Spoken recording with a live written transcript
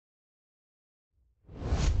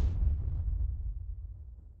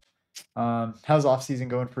How's off season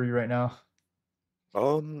going for you right now?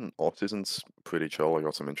 Off season's pretty chill. I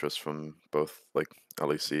got some interest from both like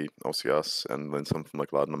LEC, LCS, and then some from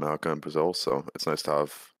like Latin America and Brazil. So it's nice to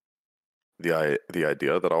have the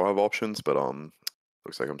idea that I'll have options, but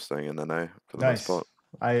looks like I'm staying in NA for the most Nice. part.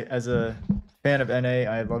 As a fan of NA,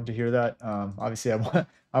 I'd love to hear that. Obviously,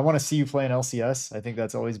 I want to see you play in LCS. I think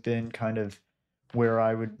that's always been kind of where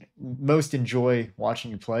I would most enjoy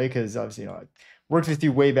watching you play because obviously, I worked with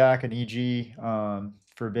you way back in EG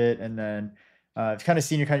for a bit, and then I've kind of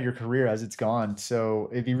seen your career as it's gone. So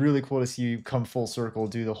it'd be really cool to see you come full circle,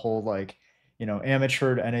 do the whole like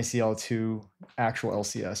amateur to NACL to actual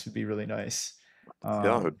LCS would be really nice.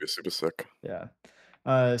 Yeah, it would Um, be super sick. yeah.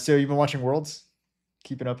 So you've been watching Worlds?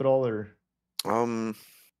 Keeping up at all or Um,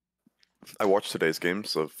 I watched today's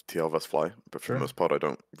games of TL vs Fly, but for the sure? most part, I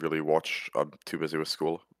don't really watch. I'm too busy with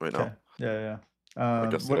school right now. Okay. Yeah.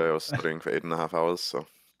 Like yesterday, I was studying for 8.5 hours, so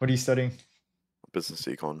What are you studying? business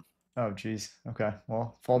econ. Oh, geez. Okay.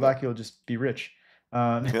 Well, fall Yeah, back, you'll just be rich.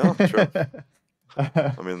 Um, yeah, true.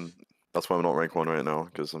 I mean, that's why I'm not rank one right now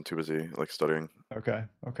because I'm too busy like studying. okay.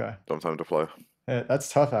 Okay. Don't have time to play.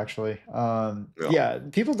 That's tough, actually. Yeah. Yeah,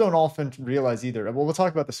 people don't often realize either. Well, we'll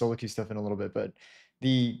talk about the solo queue stuff in a little bit, but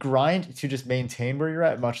the grind to just maintain where you're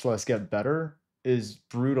at, much less get better, is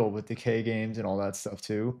brutal with the K games and all that stuff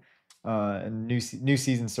too. And new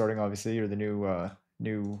season starting, obviously, or the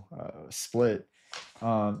new split.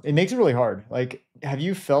 It makes it really hard. Like, have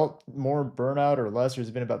you felt more burnout or less, or has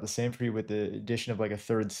it been about the same for you with the addition of like a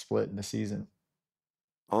third split in the season?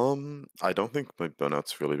 I don't think my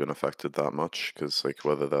burnout's really been affected that much because like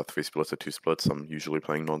whether they're three splits or two splits, I'm usually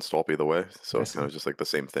playing non-stop either way. So I it's kind see. of just like the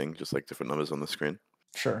same thing, just like different numbers on the screen.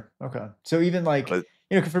 Sure. Okay. So even like, But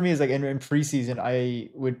for me, it's like in preseason, I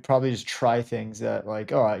would probably just try things that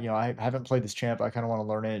like, oh, I haven't played this champ. I kind of want to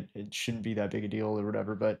learn it. It shouldn't be that big a deal or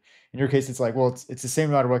whatever. But in your case, it's like, well, it's the same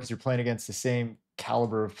no matter what because you're playing against the same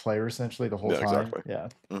caliber of player essentially the whole yeah, time. exactly. Yeah.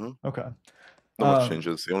 hmm Okay. Not much Um,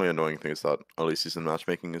 changes. The only annoying thing is that early season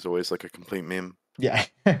matchmaking is always like a complete meme. Yeah.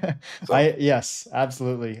 So Yes,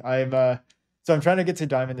 absolutely. So I'm trying to get to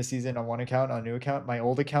diamond this season on one account, on a new account. My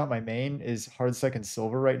old account, my main is hard second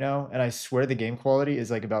silver right now, and I swear the game quality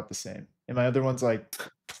is like about the same. And my other one's like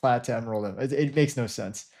plat to emerald. It makes no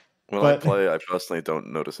sense. when I But play, I personally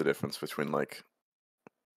don't notice a difference between like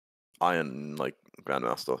Iron and like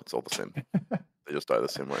Grandmaster. It's all the same. They just die the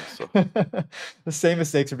same way. So the same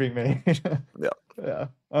mistakes are being made. yeah. Yeah.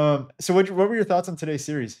 So what were your thoughts on today's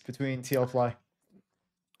series between TL Fly?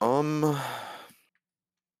 Um,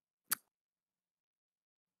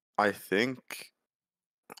 I think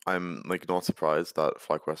I'm like not surprised that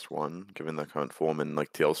FlyQuest won, given their current form and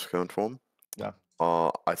like TL's current form. Yeah.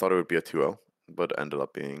 I thought it would be a 2-0, but it ended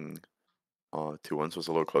up being 2-1, so it's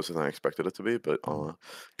a little closer than I expected it to be. But Mhm.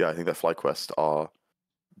 yeah, I think that FlyQuest are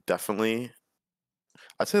definitely.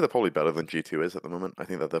 I'd say they're probably better than G2 is at the moment. I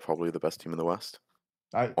think that they're probably the best team in the West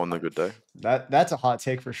on a good day. That's a hot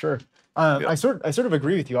take for sure. Yeah, I sort of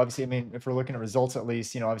agree with you. Obviously, I mean, if we're looking at results, at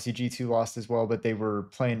least obviously G2 lost as well, but they were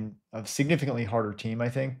playing a significantly harder team, I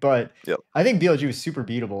think. But yeah, I think BLG was super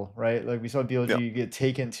beatable, right? Like we saw yeah. BLG get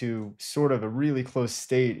taken to sort of a really close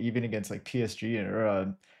state, even against like PSG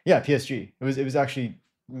or yeah, PSG. It was actually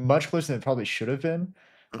much closer than it probably should have been.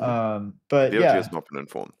 hmm But BOG has yeah, not been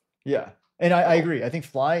informed yeah. And I at all. agree. I think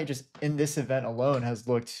Fly just in this event alone has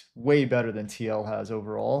looked way better than TL has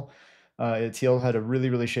overall. TL had a really,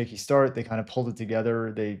 really shaky start. They kind of pulled it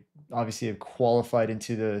together. They obviously have qualified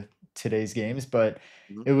into the today's games, but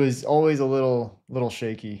hmm it was always a little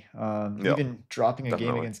shaky. Yeah, Even dropping a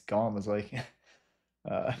game definitely. against GOM was like,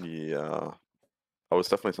 uh, Yeah, that was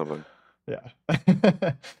definitely something. yeah.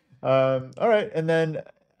 All right. And then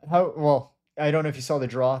well, I don't know if you saw the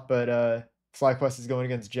draw, but FlyQuest is going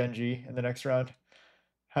against Gen G in the next round.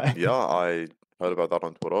 Yeah, I heard about that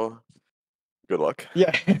on Twitter. Good luck.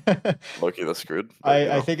 Yeah. Lucky they're screwed, but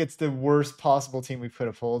I think it's the worst possible team we could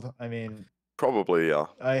have pulled. I mean, probably yeah.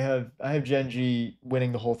 I have Gen G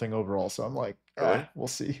winning the whole thing overall, so I'm like, Really, we'll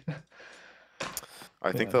see.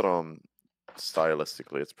 I think Yeah. that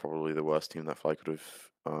stylistically, it's probably the worst team that Fly could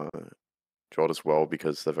have drawn as well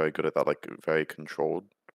because they're very good at that like very controlled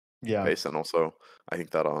Yeah. pace, and also I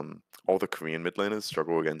think that all the Korean mid laners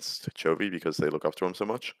struggle against Chovy because they look after him so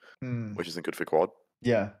much, Mm. which isn't good for quad.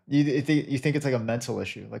 Yeah. You think it's like a mental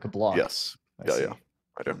issue, like a block. Yes, I yeah, see.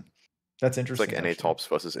 I do. Hmm. That's It's like interesting, NA actually. tops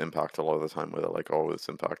versus Impact a lot of the time, where they're like, "Oh, it's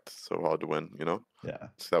Impact, so hard to win," you know. Yeah.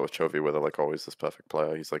 So that was Chovy, where they're like, "Always this perfect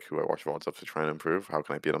player." He's like, "Who I watch VODs of to try and improve. How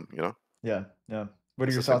can I beat him?" You know. Yeah. Yeah. What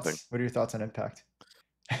are It's your the same thing. thoughts? What are your thoughts on Impact?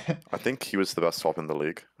 I think he was the best top in the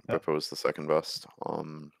league. Yep. Bippo was the second best.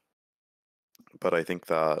 But I think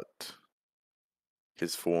that.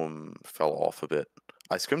 his form fell off a bit.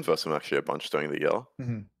 I scrimmed versus him actually a bunch during the year,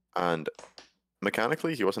 Mhm, and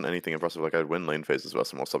mechanically he wasn't anything impressive. Like I'd win lane phases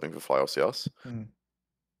versus him while stopping for fly LCS. mhm.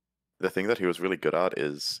 The thing that he was really good at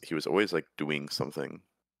is he was always like doing something.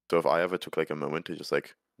 So if I ever took like a moment to just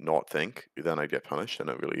like not think, then I'd get punished, and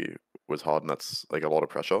it really was hard. And that's like a lot of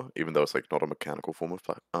pressure, even though it's like not a mechanical form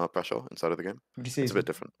of pressure inside of the game. Would you say It's a he's bit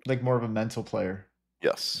different. like more of a mental player?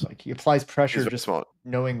 Yes, Like he applies he's pressure very just smart.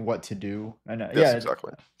 knowing what to do, and Yes, yeah,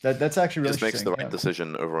 exactly. that's actually He really just makes the interesting. right Yeah.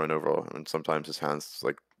 decision over and over, and sometimes his hands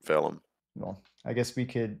like fail him. Well, I guess we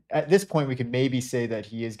could at this point we could maybe say that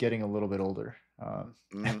he is getting a little bit older.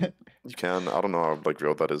 Mm, you can. I don't know how like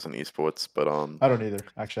real that is in esports, but I don't either.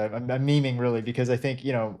 Actually, I'm memeing really because I think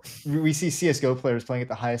we see CS:GO players playing at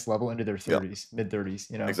the highest level into their yeah, 30s, mid 30s.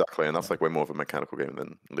 exactly. And Yeah, that's like way more of a mechanical game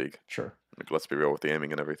than League. sure, Like, let's be real with the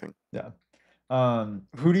aiming and everything. yeah.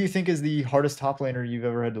 Who do you think is the hardest top laner you've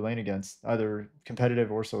ever had to lane against, either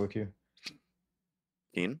competitive or solo queue?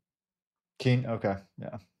 Keen. Keen, okay,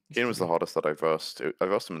 yeah, he's Keen was the pretty. hardest that I versed. I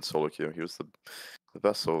versed him in solo queue. He was the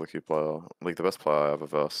best solo queue player, like the best player I ever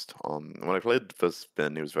versed. When I played versus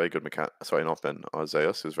Ben, he was very good Sorry, not Ben.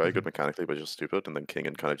 Zeus. He was very good Mhm. mechanically, but just stupid. And then King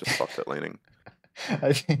and kind of just sucked at laning.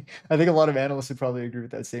 I think a lot of analysts would probably agree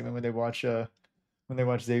with that statement when they watch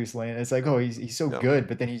Zeus lane. It's like, oh, he's so Yeah, good,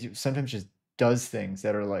 but then he sometimes just does things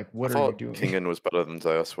that are like, I what are you thought doing? Kingen was better than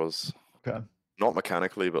Zeus was. Okay. Not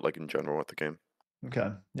mechanically, but like in general with the game.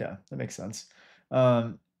 Okay. Yeah, that makes sense.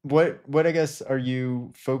 What I guess are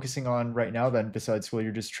you focusing on right now then besides school?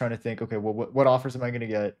 You're just trying to think, okay, well, what offers am I going to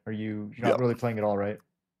get? You're Yeah. not really playing at all, right?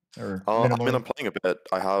 Or I mean, minimally? I'm playing a bit.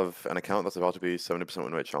 I have an account that's about to be 70%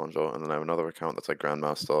 win rate challenger, and then I have another account that's like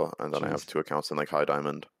Grandmaster, and then I have Jeez. two accounts in like High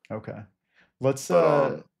Diamond. Okay. Let's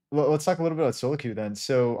But let's talk a little bit about solo queue then.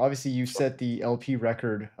 So obviously you sure. set the LP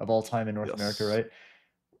record of all time in North America, Yes. right?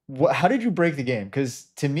 How did you break the game? Because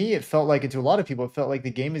to me, it felt like, and to a lot of people, it felt like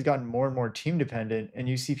the game has gotten more and more team dependent, and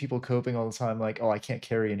you see people coping all the time, like, "Oh, I can't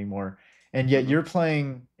carry anymore," and yet Hmm. you're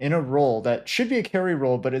playing in a role that should be a carry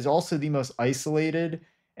role, but is also the most isolated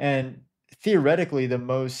and theoretically the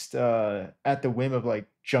most at the whim of like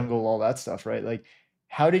jungle, all that stuff, right? Like,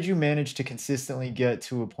 how did you manage to consistently get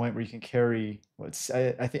to a point where you can carry? I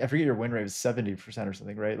think I forget your win rate was 70% or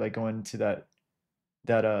something, right? Like going to that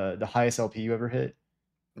the highest LP you ever hit.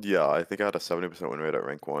 Yeah, I think I had a 70% win rate at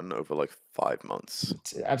rank 1 over like 5 months.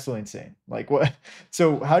 It's absolutely insane. Like what?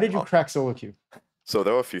 So how did you Uh, crack solo queue? so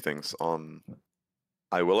there were a few things.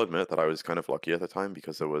 I will admit that I was kind of lucky at the time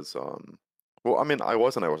because there was well, I mean, I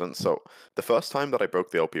was and I wasn't. So the first time that I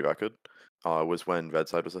broke the LP record was when red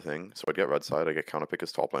side was a thing. So I'd get red side, I get counter pick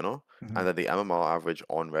as top laner, Mhm. and then the MMR average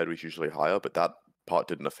on red was usually higher, but that part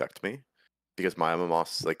didn't affect me because my MMR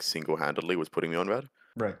like single-handedly was putting me on red.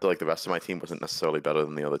 Right. So like the rest of my team wasn't necessarily better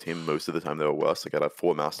than the other team. Most of the time they were worse. Like I'd have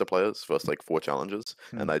four master players versus like four challengers,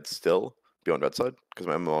 and Mm. I'd still be on red side because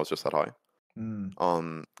my MMR was just that high. Mm.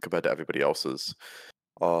 Compared to everybody else's.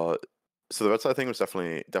 Uh, so the red side thing was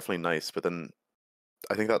definitely nice, but then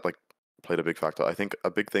I think that like played a big factor. I think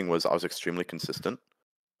a big thing was I was extremely consistent.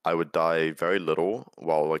 I would die very little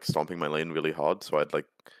while like stomping my lane really hard, so I'd like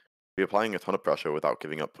be applying a ton of pressure without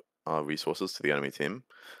giving up resources to the enemy team.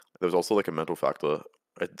 There was also like a mental factor.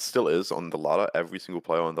 It still is on the ladder. Every single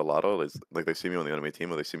player on the ladder is like they see me on the enemy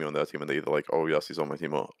team or they see me on their team and they either like, oh yes, he's on my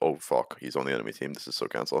team or oh fuck, he's on the enemy team. This is so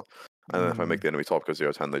cancel. And then if I make Mm. the enemy top go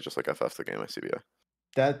 0-10, they just like FF the game I CBA.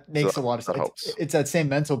 That So makes a lot of that sense. helps. It's that same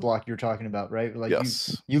mental block you're talking about, right? Like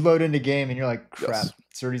Yes. you load into game and you're like, Yes. crap,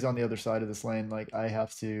 Srtty's on the other side of this lane. Like I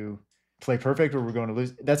have to play perfect or we're going to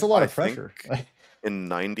lose. That's a lot I of think pressure. in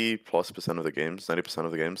 90+% of the games, 90%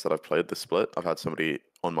 of the games that I've played this split, I've had somebody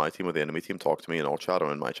on my team or the enemy team talk to me in all chat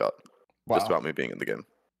or in my chat just Wow. about me being in the game.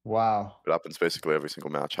 Wow. It happens basically every single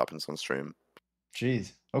match, happens on stream,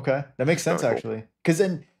 Jeez. Okay. That which makes is kind sense of cool. actually. Cause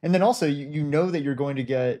then and then also you know that you're going to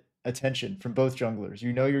get attention from both junglers.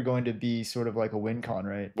 You know you're going to be sort of like a win con,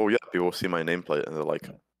 right? Well, yeah, people see my nameplate and they're like,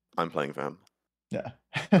 I'm playing for him. Yeah.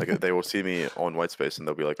 Like they will see me on white space and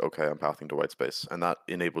they'll be like, okay, I'm pathing to white space, and that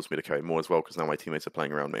enables me to carry more as well because now my teammates are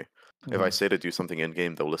playing around me. If I Mhm. say to do something in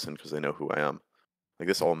game, they'll listen because they know who I am. Like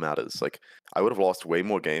this all matters. Like I would have lost way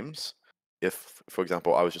more games if, for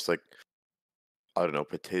example, I was just like, I don't know,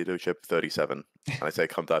 potato chip 37, and I say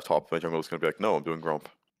come dive top, my jungler's gonna be like, no, I'm doing Gromp.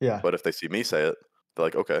 Yeah. But if they see me say it, they're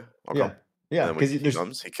like, okay, I'll come. Yeah. Yeah. And then Because he there's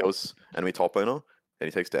comes, he kills enemy top laner, and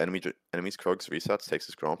he takes the enemy's Krugs, resets, takes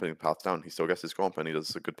his Gromp, and he paths down. He still gets his Gromp, and he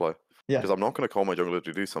does a good play. yeah. Because I'm not going to call my jungler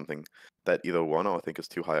to do something that either one I think is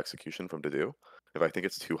too high execution for him to do. If I think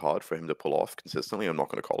it's too hard for him to pull off consistently, I'm not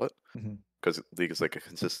going to call it. Mhm. Because League is like a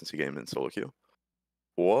consistency game in solo queue.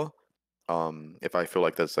 Or If I feel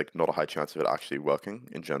like there's like not a high chance of it actually working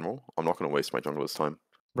in general, I'm not going to waste my jungler's time.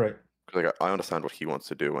 Right. Because like I understand what he wants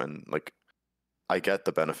to do, and like I get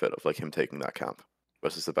the benefit of like him taking that camp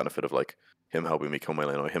versus the benefit of like him helping me kill my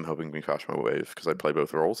lane or him helping me crash my wave because I play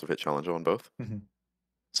both roles. I've hit challenger on both. Mhm.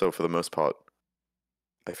 So for the most part,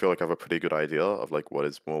 I feel like I have a pretty good idea of like what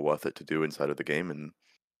is more worth it to do inside of the game, and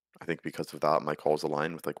I think because of that, my calls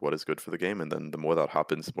align with like what is good for the game. And then the more that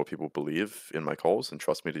happens, the more people believe in my calls and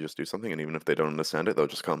trust me to just do something. And even if they don't understand it, they'll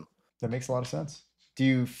just come. That makes a lot of sense. Do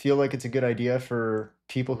you feel like it's a good idea for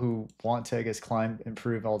people who want to, I guess, climb,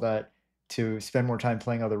 improve, all that, to spend more time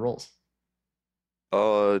playing other roles?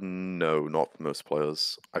 No, not for most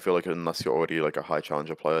players. I feel like unless you're already like a high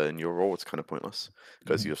challenger player in your role, it's kind of pointless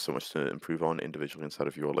because you Mhm. have so much to improve on individually inside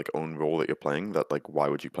of your like own role that you're playing that like why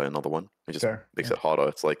would you play another one? It just Fair. makes Yeah. it harder.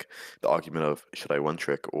 It's like the argument of should I one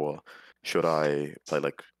trick or should I play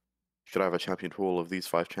like should I have a champion pool of these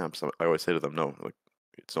 5 champs? I always say to them, no, like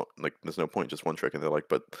it's not like there's no point, just one trick. And they're like,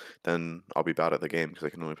 but then I'll be bad at the game because I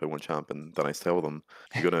can only play one champ. And then I tell them,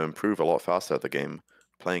 you're going to improve a lot faster at the game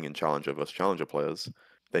playing in challenger versus challenger players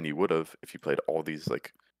than you would have if you played all these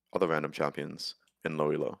like other random champions in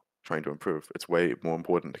low elo trying to improve. It's way more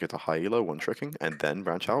important to get to high elo one tricking and then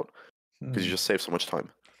branch out because you Hmm. just save so much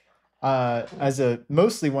time. As a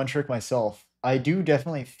mostly one trick myself, I do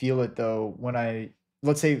definitely feel it though when I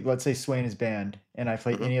let's say Swain is banned and I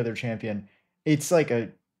play Hmm. any other champion, it's like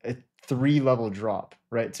a 3 level drop,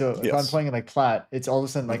 right? So if I'm Yes. playing in like plat, it's all of a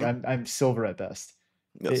sudden like Hmm. I'm silver at best.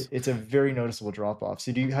 Yes. It's a very noticeable drop off.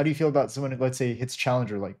 So how do you feel about someone who, let's say, hits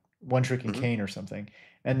challenger like one trick in Hmm. Kane or something,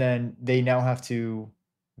 and then they now have to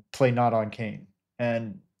play not on Kane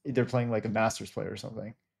and they're playing like a masters player or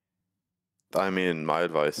something? I mean, my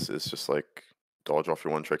advice is just like dodge off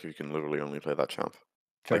your one trick if you can literally only play that champ.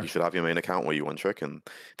 Like you Fair. should have your main account where you one trick and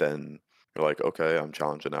then you're like, okay, I'm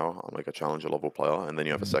challenger now. I'm like a challenger level player, and then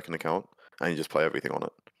you have a Mhm. second account and you just play everything on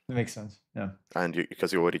it. That makes sense. Yeah. And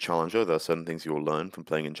because you're already challenger, there are certain things you will learn from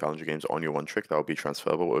playing in challenger games on your one trick that will be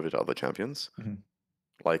transferable over to other champions. Mhm.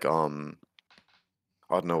 Like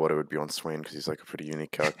I don't know what it would be on Swain because he's like a pretty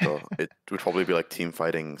unique character. It would probably be like team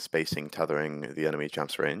fighting, spacing, tethering the enemy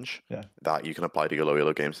champ's range Yeah. that you can apply to your low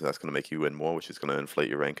elo games, and that's going to make you win more, which is going to inflate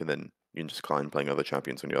your rank, and then you can just climb playing other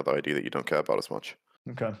champions on your other ID that you don't care about as much.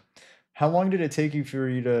 Okay. How long did it take you for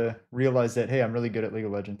you to realize that, hey, I'm really good at League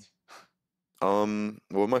of Legends?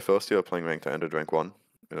 Well, my first year playing ranked, I ended rank 1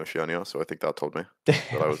 in Oceania, so I think that told me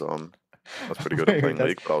that I was pretty good at Wait, playing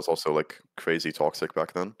that's League, but I was also like crazy toxic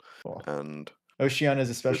back then, cool. and Oceania is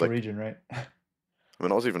a it was special like region, right? I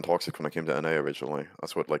mean I was even toxic when I came to NA originally.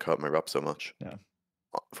 That's what like hurt my rep so much Yeah.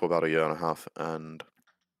 for about a year and a half, and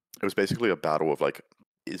it was basically a battle of like,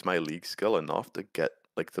 is my league skill enough to get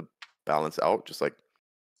like the balance out, just like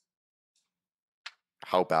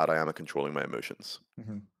how bad I am at controlling my emotions.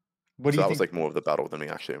 Mhm. What do So you that was think? like more of the battle than me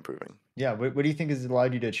actually improving. Yeah, what do you think has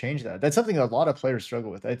allowed you to change that? That's something a lot of players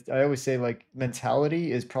struggle with. I always say like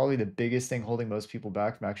mentality is probably the biggest thing holding most people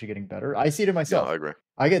back from actually getting better. I see it in Yeah, myself. I agree.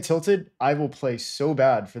 I get tilted, I will play so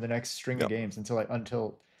bad for the next string of Yeah. games until I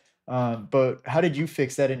untilt. But how did you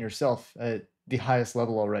fix that in yourself at the highest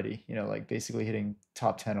level already? You know, like basically hitting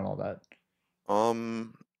top 10 and all that.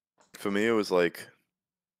 Um, for me, it was like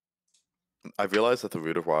I realized that the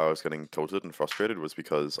root of why I was getting tilted and frustrated was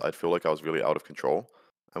because I'd feel like I was really out of control.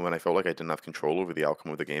 And when I felt like I didn't have control over the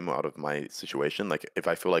outcome of the game or out of my situation, like if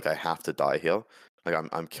I feel like I have to die here, like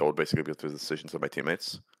I'm killed basically because of the decisions of my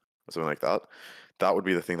teammates or something like that, that would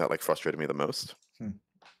be the thing that like frustrated me the most. Hmm.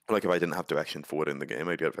 Like if I didn't have direction forward in the game,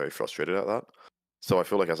 I'd get very frustrated at that. So I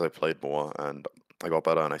feel like as I played more and I got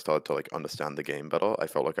better and I started to like understand the game better, I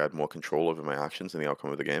felt like I had more control over my actions and the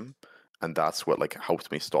outcome of the game. And that's what like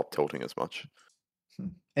helped me stop tilting as much Hmm.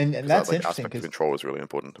 And because that that's like interesting aspect of because control is really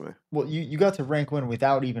important to me. well, you got to rank 1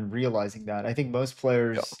 without even realizing that. I think most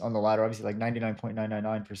Yeah, players on the ladder, obviously like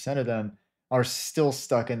 99.999% of them are still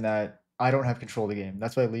stuck in that I don't have control of the game.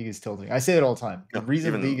 That's why League is tilting. I say it all the time. The yeah.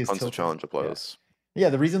 reason Even League is tons of tilting, challenger yeah. players. Yeah,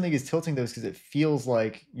 the reason League is tilting though is because it feels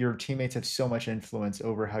like your teammates have so much influence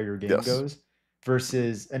over how your game Yes. goes Hmm.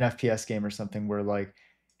 versus an FPS game or something where like,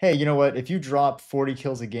 hey, you know what? If you drop 40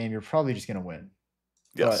 kills a game, you're probably just gonna win.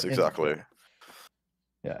 Yes, Yeah, exactly.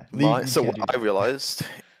 yeah. League, My you so can't what do I that. realized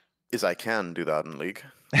is I can do that in League.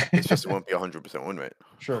 It's just it won't be 100% win rate.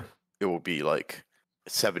 Sure. It will be like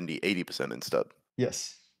 70, 80% instead.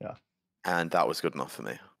 Yes. Yeah. And that was good enough for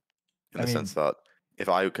me in I the sense mean, that if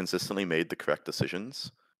I consistently made the correct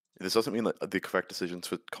decisions, this doesn't mean that the correct decisions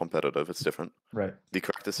for competitive, it's different. right. The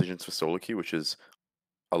correct decisions for solo queue, which is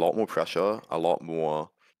a lot more pressure, a lot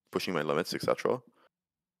more pushing my limits, etc.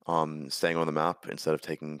 Staying on the map instead of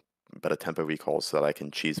taking better tempo recalls so that I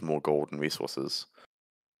can cheese more gold and resources.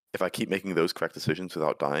 If I keep making those correct decisions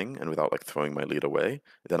without dying and without like throwing my lead away,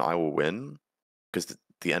 then I will win because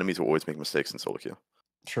the enemies will always make mistakes in solo queue.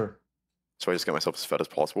 Sure. So I just get myself as fed as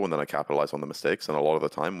possible, and then I capitalize on the mistakes. And a lot of the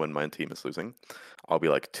time, when my team is losing, I'll be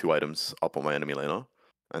like 2 items up on my enemy laner,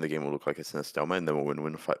 and the game will look like it's in a stalemate. And then we'll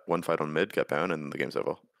win one fight on mid, get Baron, and the game's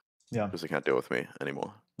over Yeah. because they can't deal with me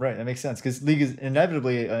anymore. Right. That makes sense because League is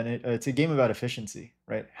inevitably it's a game about efficiency,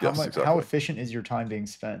 right? Yes, How exactly. efficient is your time being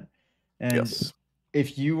spent? And Yes,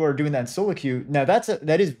 if you are doing that in solo queue, now that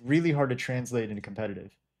is really hard to translate into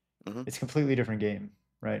competitive. mm-hmm. It's a completely different game,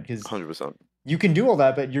 right? Because 100%. you can do all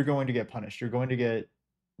that, but you're going to get punished. You're going to get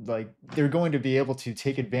like they're going to be able to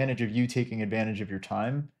take advantage of you taking advantage of your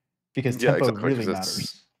time because Yeah, tempo exactly. really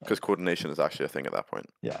matters. Because coordination is actually a thing at that point.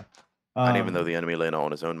 Yeah. And even though Um, the enemy laner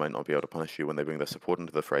on his own might not be able to punish you when they bring their support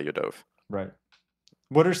into the fray, you're dove. right.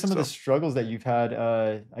 What are some of the So, struggles that you've had,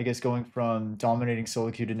 I guess, going from dominating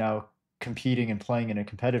solo queue to now competing and playing in a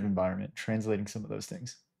competitive environment, translating some of those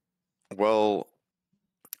things? well,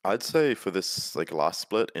 I'd say for this like last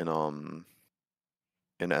split in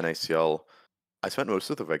NACL, I spent most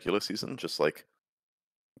of the regular season just like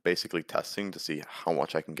basically testing to see how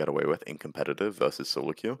much I can get away with in competitive versus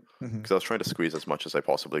solo queue. Mhm. Because I was trying to squeeze as much as I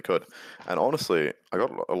possibly could. And honestly, I got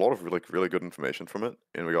a lot of like really good information from it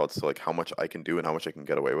in regards to like how much I can do and how much I can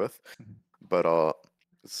get away with. Mhm. But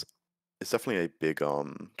it's it's definitely a big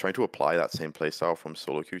trying to apply that same playstyle from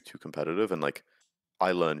solo queue to competitive, and like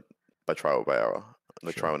I learned by trial by error.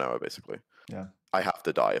 Like Sure. trial and error basically. Yeah. I have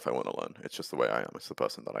to die if I want to learn. It's just the way I am. It's the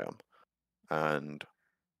person that I am. And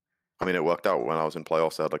I mean, it worked out when I was in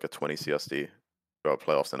playoffs. I had like a 20 CSD throughout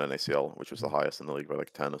playoffs in NACL, which was the Mhm. highest in the league by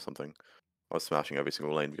like 10 or something. I was smashing every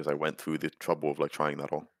single lane because I went through the trouble of like trying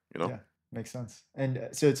that all, you know? Yeah. Makes sense. And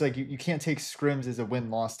so it's like you can't take scrims as a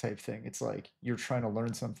win-loss type thing. It's like you're trying to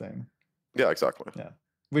learn something. Yeah, exactly. Yeah.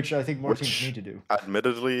 Which I think more teams Which need to do.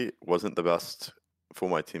 admittedly wasn't the best for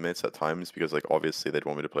my teammates at times because like obviously they'd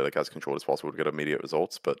want me to play like as controlled as possible to get immediate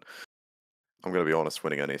results, but I'm gonna be honest,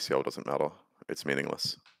 winning NACL doesn't matter. It's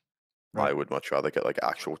meaningless. I Right. would much rather get like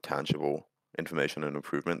actual tangible information and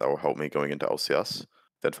improvement that will help me going into LCS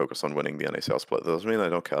than focus on winning the NACL split. That doesn't mean I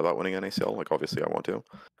don't care about winning NACL. Like obviously I want to.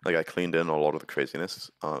 Like I cleaned in a lot of the craziness.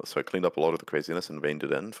 So I cleaned up a lot of the craziness and reined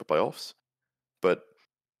it in for playoffs. But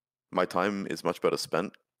my time is much better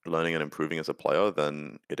spent learning and improving as a player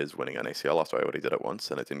than it is winning NACL after I already did it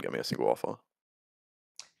once and it didn't get me a single offer.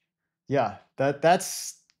 Yeah.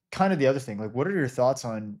 That's kind of the other thing. Like, what are your thoughts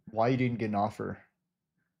on why you didn't get an offer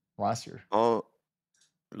last year? Uh,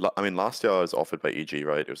 I mean, last year I was offered by EG,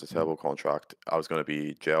 right? It was a Mhm. terrible contract. I was going to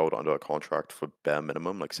be jailed under a contract for bare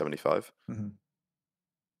minimum, like 75. Mhm.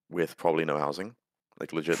 With probably no housing,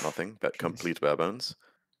 like legit nothing, but Jeez. complete bare bones.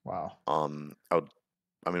 Wow. I would,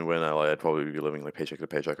 I mean, when in LA, I'd probably be living like paycheck to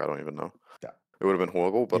paycheck. I don't even know. Yeah. It would have been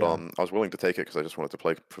horrible, but Yeah. I was willing to take it because I just wanted to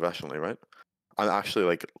play professionally, right? I'm actually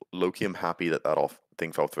like low key. I'm happy that that off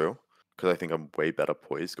thing fell through because I think I'm way better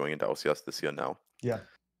poised going into LCS this year now, Yeah.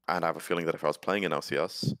 and I have a feeling that if I was playing in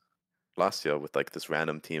LCS last year with like this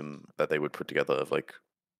random team that they would put together of like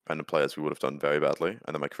random players, we would have done very badly,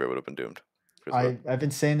 and then my career would have been doomed because of it. I've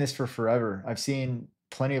been saying this for forever. I've seen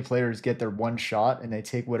plenty of players get their one shot and they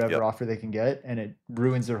take whatever Yep. offer they can get and it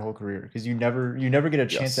ruins their whole career because you never get a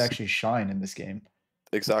chance to Yes. actually shine in this game.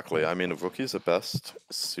 Exactly. Yeah. I mean, rookies are best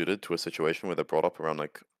suited to a situation where they're brought up around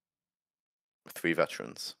like three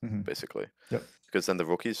veterans, Mhm. basically. Yep. Because then the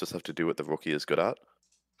rookies just have to do what the rookie is good at,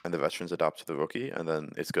 and the veterans adapt to the rookie, and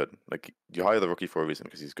then it's good. Like you hire the rookie for a reason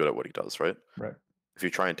because he's good at what he does, right? Right. If you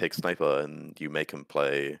try and take Sniper and you make him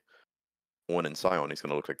play Ornn and Sion, he's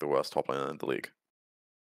gonna look like the worst top laner in the league.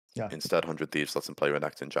 Yeah. Instead, 100 Thieves lets him play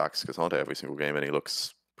Renekton and Jax Cassandra every single game, and he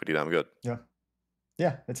looks pretty damn good. Yeah.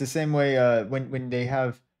 Yeah. It's the same way when they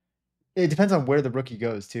have it depends on where the rookie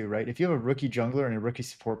goes too, right? If you have a rookie jungler and a rookie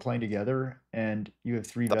support playing together and you have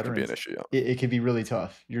three That could be an veterans, issue, yeah. it can be really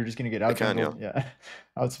tough. You're just gonna get It out can, yeah. jungled. Yeah. Out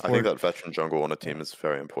I think support. that veteran jungle on a Yeah. team is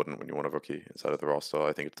very important when you want a rookie inside of the roster.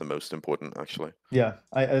 I think it's the most important, actually. Yeah,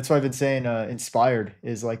 that's why I've been saying, Inspired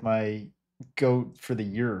is like my GOAT for the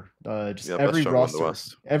year. Just Yeah, best jungle in the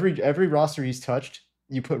West. every roster he's touched,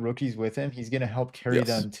 you put rookies with him, he's gonna help carry Yes.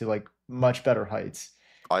 them to, like, much better heights.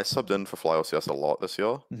 I subbed in for Fly LCS a lot this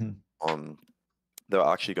year. Mhm, Um, they're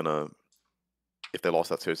actually gonna, if they lost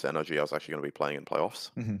that serious energy, I was actually gonna be playing in playoffs.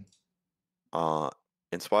 mhm. Uh,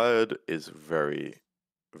 Inspired is very,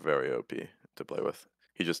 very OP to play with.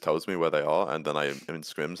 He just tells me where they are, and then I am in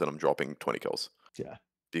scrims and I'm dropping 20 kills Yeah,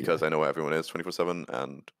 because yeah, I know where everyone is 24/7,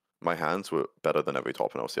 and my hands were better than every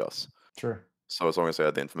top in LCS. sure. So as long as I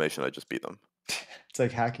had the information, I just beat them. It's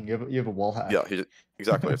like hacking. You have a wall Yeah, hack.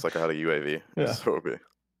 exactly. It's like I had a UAV. Yeah. So it'd be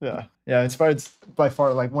Yeah. Yeah. Inspired's by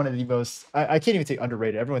far like one of the most I can't even say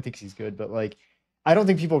underrated. Everyone thinks he's good, but like I don't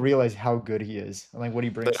think people realize how good he is and like what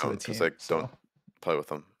he they brings to the don't because team. they So don't play with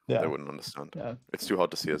them. They yeah. wouldn't understand. Yeah. It's too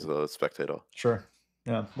hard to see as a spectator. Sure.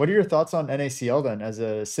 Yeah. What are your thoughts on NACL then as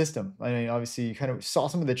a system? I mean, obviously you kind of saw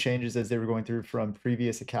some of the changes as they were going through from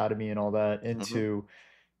previous academy and all that hmm into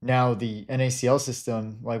now the NACL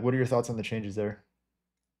system. Like what are your thoughts on the changes there?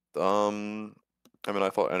 Um, I mean, I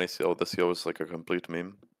thought NACL this year was like a complete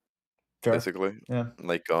meme, Fair. basically. Yeah.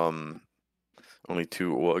 Like, only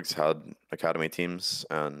two orgs had academy teams,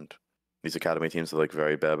 and these academy teams are like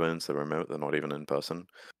very bare bones. They're remote. They're not even in person.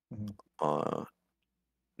 Mhm. Uh,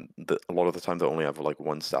 a lot of the time they only have like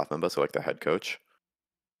one staff member, so like the head coach.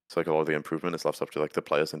 So like a lot of the improvement is left up to like the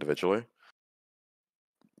players individually.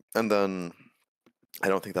 And then I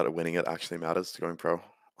don't think that winning it actually matters to going pro.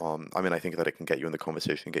 I mean, I think that it can get you in the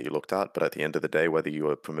conversation and get you looked at, but at the end of the day, whether you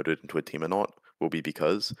are promoted into a team or not will be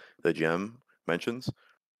because the GM mentions,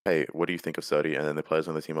 "Hey, what do you think of Srtty?" And then the players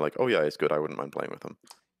on the team are like, "Oh yeah, he's good. I wouldn't mind playing with him."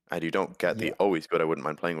 And you don't get the Yeah. "Oh, he's good. I wouldn't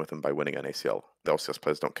mind playing with him" by winning an ACL. The LCS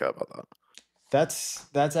players don't care about that.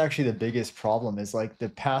 That's actually the biggest problem is like the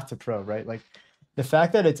path to pro, right? Like the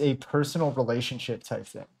fact that it's a personal relationship type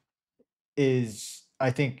thing is,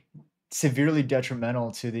 I think, severely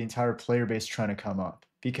detrimental to the entire player base trying to come up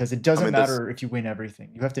because it I doesn't mean, there's matter if you win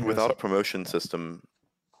everything. You have to know without a someone. promotion Yeah. system,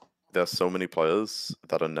 there's so many players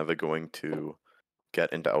that are never going to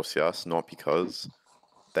get into LCS, not because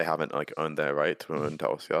they haven't like earned their right to Mhm, earn to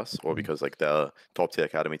LCS, or mhm. because like their top tier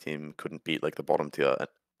academy team couldn't beat like the bottom tier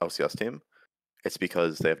LCS team. It's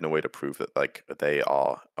because they have no way to prove that like they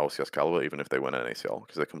are LCS caliber, even if they win an ACL,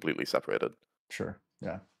 because they're completely separated. Sure.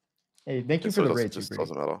 Yeah. Hey, thank you And for so it the does, rates, just Rudy.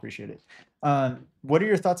 doesn't matter. Appreciate it. What are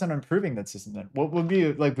your thoughts on improving that system then? What would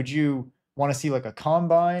be like, would you want to see like a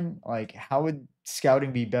combine? Like, how would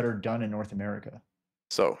scouting be better done in North America?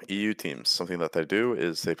 So EU teams, something that they do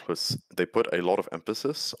is they put a lot of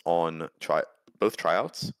emphasis on both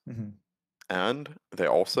tryouts, Mhm, and they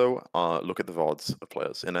also look at the VODs of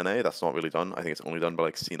players. In NA, that's not really done. I think it's only done by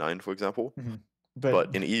like C9, for example. mhm. But But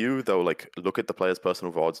in EU, they'll like look at the players'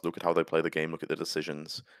 personal VODs, look at how they play the game, look at their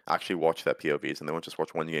decisions, actually watch their POVs, and they won't just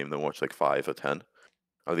watch one game, they'll watch like 5 or 10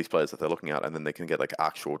 of these players that they're looking at, and then they can get like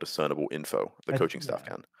actual discernible info. The coaching staff yeah,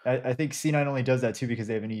 can. I think C9 only does that too because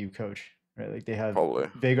they have an EU coach, right? Like they have Probably.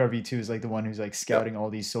 Vagar V2 is like the one who's like Yep. scouting all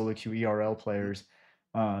these solo Q ERL Mhm. players.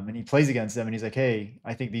 And he plays against them and he's like, hey,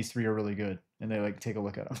 I think these three are really good. And they like take a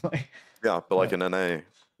look at them. Like, Yeah, but like yeah, in NA,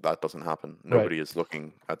 that doesn't happen. right. Nobody is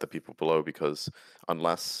looking at the people below because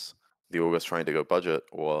unless the org is trying to go budget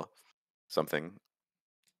or something,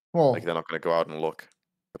 like Well, they're not going to go out and look.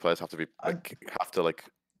 The players I, have to like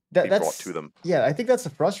That be brought to that's them. yeah, I think that's the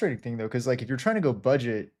frustrating thing though, because like if you're trying to go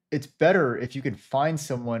budget, it's better if you can find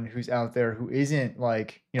someone who's out there who isn't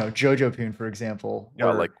like, Jojo Poon, for example,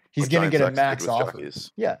 Yeah, like where he's what gonna Giants get a X did max with offer.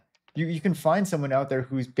 Jackies. Yeah. You can find someone out there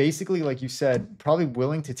who's basically, like you said, probably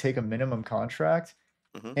willing to take a minimum contract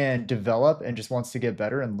hmm and develop and just wants to get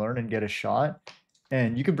better and learn and get a shot.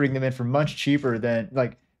 And you could bring them in for much cheaper than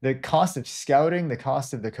like the cost of scouting, the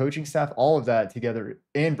cost of the coaching staff, all of that together,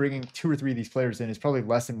 and bringing two or three of these players in is probably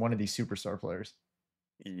less than one of these superstar players.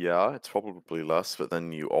 Yeah, it's probably less, but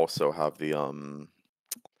then you also have the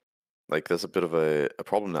like there's a bit of a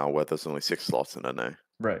problem now where there's only 6 slots in NA.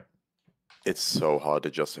 Right. It's so hard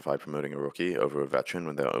to justify promoting a rookie over a veteran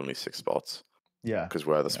when there are only 6 spots. Yeah. Because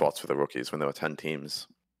where are the Yeah. spots for the rookies? When there were 10 teams,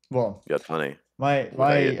 Well, you had plenty. my With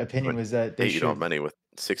eight, opinion with was that they eight, you don't have should many. With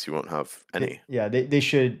 6, you won't have any. yeah, they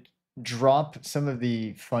should drop some of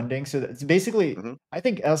the funding. So that's basically, hmm I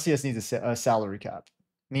think LCS needs a salary cap,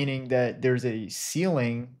 meaning that there's a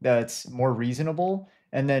ceiling that's more reasonable,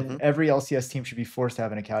 and then hmm every LCS team should be forced to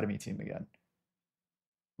have an academy team again.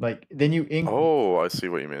 Like then Oh, I see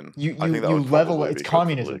what you mean. you I you think that you would level probably it's be good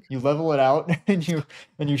for the communism. league. You level it out and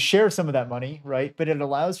you share some of that money, right? But it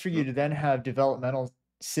allows for hmm you to then have developmental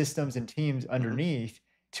systems and teams hmm underneath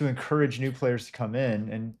to encourage new players to come in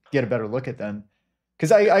and get a better look at them.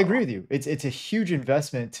 Because I Yeah. agree with you. It's a huge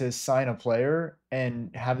investment to sign a player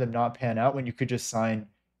and have them not pan out when you could just sign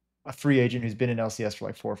a free agent who's been in LCS for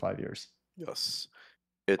like 4 or 5 years. Yes.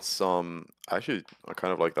 It's actually I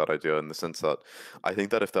kind of like that idea in the sense that I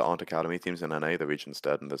think that if there aren't academy teams in NA, the region's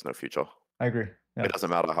dead and there's no future. I agree. It Yeah. doesn't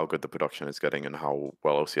matter how good the production is getting and how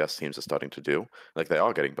well LCS teams are starting to do. Like they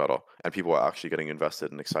are getting better, and people are actually getting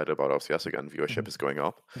invested and excited about LCS again. Mhm, Viewership is going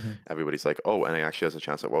up. mhm, Everybody's like, "Oh, NA actually has a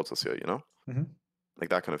chance at Worlds this year," mhm. like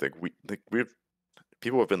that kind of thing. Like we've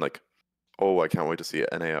people have been like oh, I can't wait to see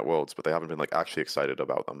NA at Worlds, but they haven't been like actually excited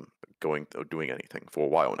about them going or doing anything for a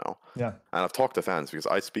while now. Yeah. And I've talked to fans because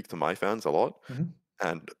I speak to my fans a lot, Hmm.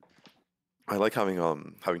 and I like having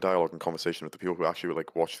dialogue and conversation with the people who actually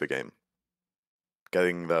like watch the game,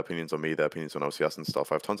 getting their opinions on me, their opinions on LCS and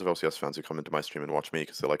stuff. I have tons of LCS fans who come into my stream and watch me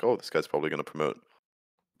because they're like, oh, this guy's probably going to promote.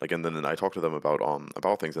 Like, and then I talk to them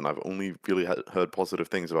about things, and I've only really heard positive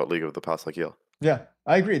things about League of the past like year. Yeah,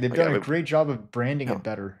 I agree. They've Like, done a great job of branding yeah, it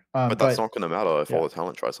better. but that's But not going to matter if all yeah, the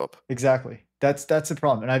talent dries up. exactly. That's the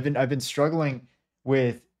problem. And I've been struggling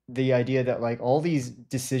with the idea that like all these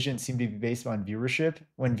decisions seem to be based on viewership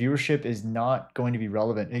when viewership is not going to be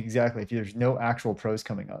relevant. Exactly. If there's no actual pros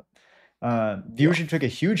coming up. Yeah. Viewership took a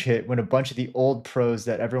huge hit when a bunch of the old pros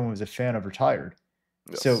that everyone was a fan of retired.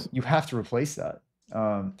 So Yes. you have to replace that.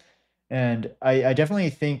 And I definitely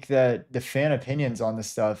think that the fan opinions on this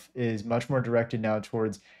stuff is much more directed now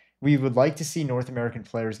towards we would like to see North American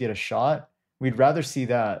players get a shot. We'd rather see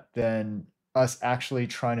that than us actually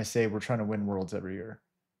trying to say we're trying to win worlds every year.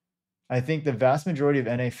 I think the vast majority of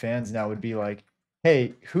NA fans now would be like,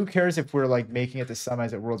 hey, who cares if we're like making it to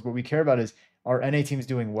semis at Worlds? What we care about is are NA teams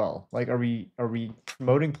doing well? Like, are we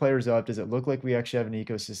promoting players up? Does it look like we actually have an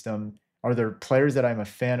ecosystem? Are there players that I'm a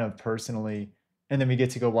fan of personally? And then we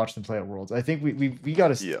get to go watch them play at Worlds. I think we got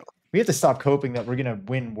to Yeah. we have to stop coping that we're gonna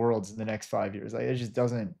win Worlds in the next 5 years. Like it just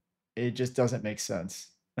doesn't make sense.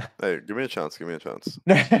 Hey, give me a chance. Give me a chance.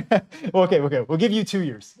 Well, okay, we'll give you 2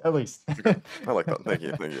 years at least. Okay, I like that. Thank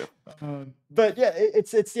you. Thank you. But yeah,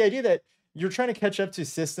 it's the idea that you're trying to catch up to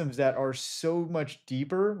systems that are so much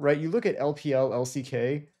deeper, right? You look at LPL,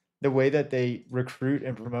 LCK, the way that they recruit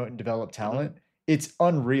and promote and develop Hmm. talent, it's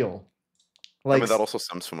unreal. I Like, mean, that also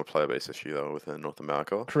stems from a player base issue though within North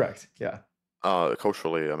America. correct, yeah,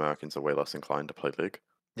 Culturally, Americans are way less inclined to play League.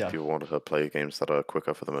 yeah. People want to play games that are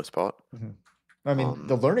quicker for the most part. Mhm. I mean,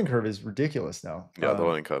 the Um, learning curve is ridiculous now. yeah, the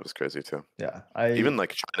learning curve is crazy too. Yeah, Even I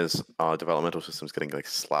like China's developmental system's getting like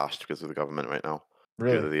slashed because of the government right now, due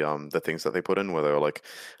to really, the things that they put in, where they're like,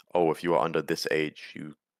 oh, if you are under this age,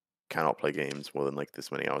 you cannot play games more than like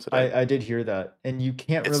this many hours a day. I did hear that, and you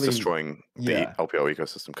can't It's really, destroying the yeah, LPL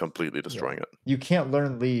ecosystem, completely yeah, destroying it. you can't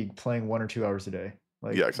learn League playing 1 or 2 hours a day.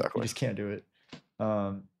 Like, Yeah, you exactly. just can't do it.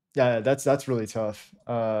 Yeah, that's really tough,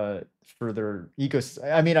 for their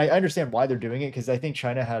ecosystem. I mean, I understand why they're doing it because I think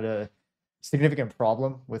China had a significant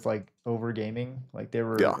problem with, like, over gaming. Like, they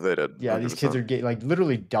Yeah, were they did, yeah, these kids 100%. are like,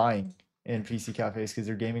 literally dying in PC cafes because 'cause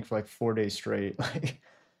they're gaming for, like, 4 days straight. Like,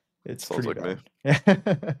 it's Sounds pretty like me. bad.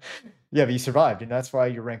 Yeah. Yeah, but you survived, and that's why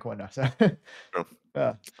you're rank 1 now, so Yeah.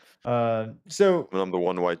 yeah. So And I'm the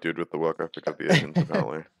one white dude with the work ethic of the Asians,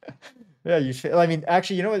 apparently. yeah, you should. I mean,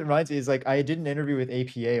 actually, you know what it reminds me is like I did an interview with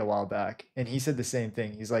APA a while back, and he said the same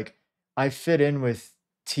thing. He's like, I fit in with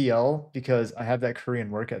TL because I have that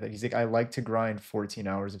Korean work ethic. He's like, I like to grind 14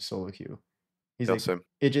 hours of solo queue. He's Yeah, like, same.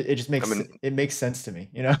 it just I makes mean, it makes sense to me,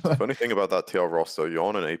 you know? funny thing about that TL roster,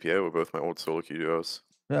 Yeon and APA were both my old solo queue duos.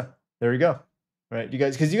 Yeah, there you go. Right, you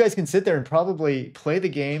guys, because you guys can sit there and probably play the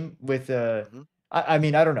game with Mhm. I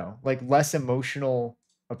mean, I don't know, like less emotional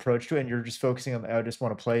approach to it, and you're just focusing on, I just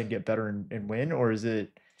want to play and get better and win, or is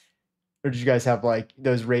it? Or did you guys have, like,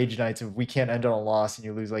 those rage nights of we can't end on a loss and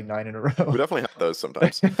you lose, like, 9 in a We row? definitely had those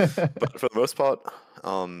sometimes, but for the most part,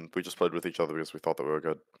 we just played with each other because we thought that we were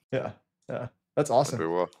good, Yeah, yeah, that's and awesome. we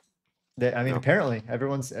were. They I mean, Yeah, apparently,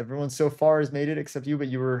 everyone's so far has made it except you, but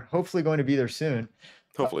you were hopefully going to be there soon.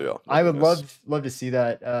 hopefully, yeah. I That'd be would nice. love to see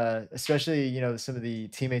that, especially, some of the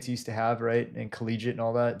teammates you used to have, right, and collegiate and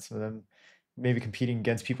all that, some of them maybe competing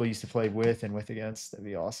against people you used to play with and with against, that'd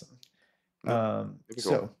be awesome. Yeah, that'd be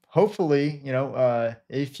cool. So hopefully,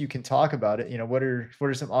 if you can talk about it, what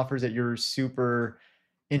are some offers that you're super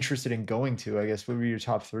interested in going to? I guess what were your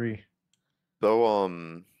top 3?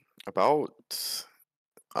 So, about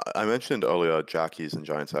I mentioned earlier Jackies and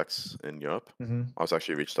Giant X in Europe. Mhm. I was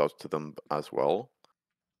actually reached out to them as well.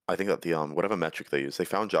 I think that the whatever metric they use, they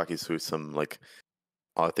found Jackies through some like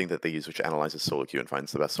thing that they use, which analyzes solo queue and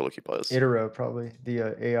finds the best solo queue players. Itero probably,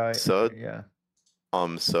 the, AI, Surge, yeah.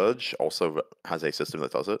 Surge also has a system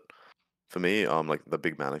that does it. For me, like the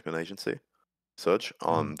big management agency, Surge,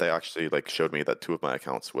 Mhm. they actually like showed me that two of my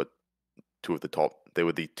accounts were two of the top. They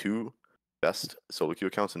were the two best solo queue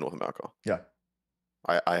accounts in North America. Yeah.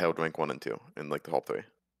 I held rank 1 and 2 in like the top 3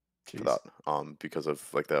 for that. Jeez. Because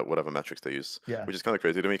of like the whatever metrics they use, Yeah. which is kind of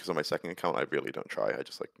crazy to me because on my second account I really don't try. I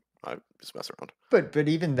just mess around. But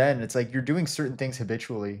even then, it's like you're doing certain things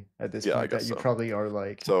habitually at this Yeah, I point guess that you so. probably are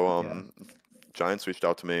like, So yeah. Giants reached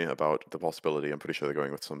out to me about the possibility. I'm pretty sure they're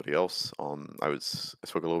going with somebody else. I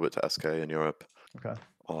spoke a little bit to SK in Europe Okay.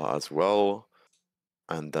 as well,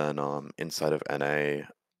 and then inside of NA,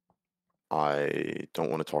 I don't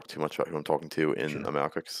want to talk too much about who I'm talking to in Sure.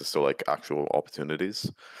 America because there's still like actual opportunities,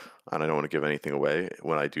 and I don't want to give anything away.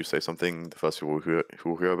 When I do say something, the first people who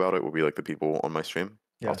will hear about it will be like the people on my stream.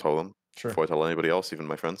 I'll Yeah. tell them Sure. before I tell anybody else, even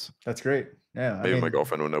my friends. That's great. Yeah. I Maybe my mean,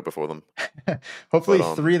 girlfriend will know before them. But hopefully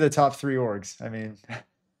three of the top three orgs. I mean,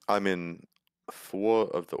 I'm in 4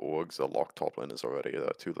 of the orgs are locked top laners already. There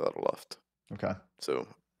are 2 that are left. okay. So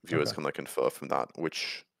viewers Okay. can like infer from that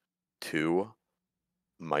which 2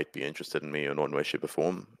 might be interested in me in one way, shape, or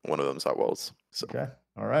form. One of them's at Worlds. So Okay.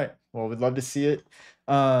 All right. Well, we'd love to see it.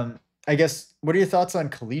 I guess, what are your thoughts on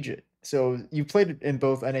collegiate? So you played in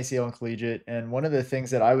both NACL and collegiate, and one of the things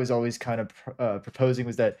that I was always kind of proposing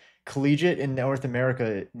was that collegiate in North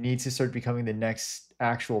America needs to start becoming the next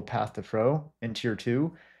actual path to pro in tier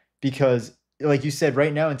two, because like you said,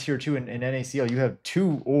 right now in tier two in NACL, you have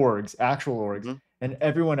 2 orgs, actual orgs, mhm. and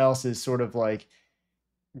everyone else is sort of like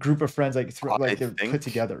group of friends, like I like they're put think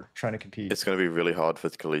together trying to compete. it's going to be really hard for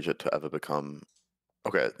the collegiate to ever become.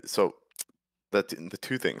 Okay, so the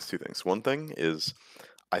two things. One thing is,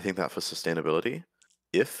 I think that for sustainability,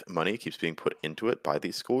 if money keeps being put into it by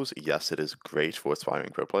these schools, yes, it is great for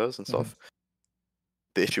aspiring pro players and Mhm. stuff.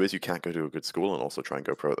 The issue is you can't go to a good school and also try and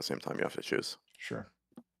go pro at the same time. You have to choose. Sure.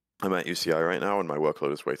 I'm at UCI right now, and my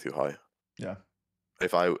workload is way too high. Yeah.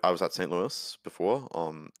 If I was at St. Louis before,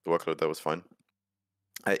 the workload there was fine.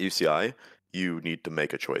 At UCI, you need to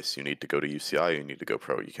make a choice. You need to go to UCI. You need to go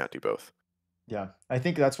pro. You can't do both. Yeah, I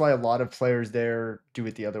think that's why a lot of players there do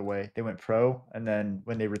it the other way. They went pro, and then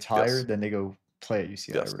when they retire, Yes, then they go play at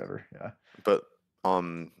UCI or yes. whatever. Yeah. But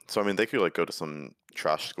so I mean, they could like go to some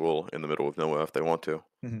trash school in the middle of nowhere if they want to.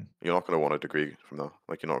 Mhm. You're not going to want a degree from there.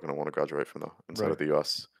 Like you're not going to want to graduate from there inside of Right. the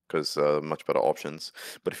US because much better options.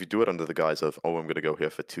 But if you do it under the guise of, oh, I'm going to go here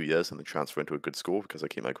for 2 years and then transfer into a good school because I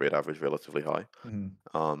keep my grade average relatively high,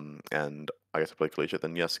 Mhm. and I get to play collegiate,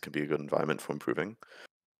 then yes, it can be a good environment for improving.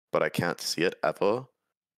 But I can't see it ever.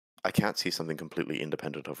 I can't see something completely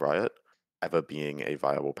independent of Riot ever being a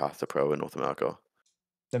viable path to pro in North America.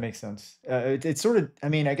 That makes sense. It's sort of, I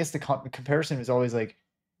mean, I guess the comparison is always like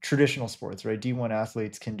traditional sports, right? D1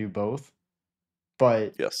 athletes can do both,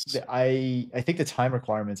 but Yes, I think the time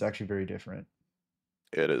requirement is actually very different.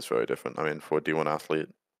 it is very different. I mean, for a D1 athlete,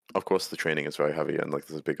 of course, the training is very heavy and like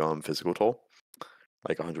there's a big physical toll,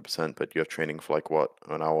 like 100%. But you have training for like what,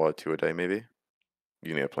 an hour or 2 a day, maybe.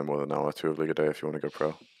 You need to play more than an hour or 2 of League a day if you want to go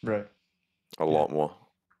pro. Right. A Yeah. lot more.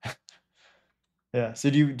 Yeah. So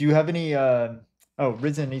do you have any oh,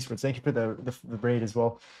 Risen Esports, thank you for the braid as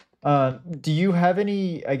well. Do you have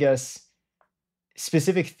any, I guess,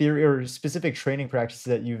 specific theory or specific training practices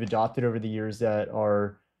that you've adopted over the years that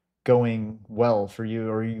are going well for you,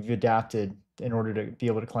 or you've adapted in order to be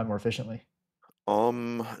able to climb more efficiently?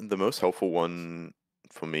 The most helpful one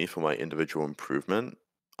for me for my individual improvement,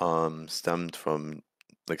 stemmed from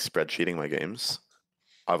like spreadsheeting my games.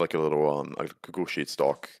 I have like a little a Google Sheets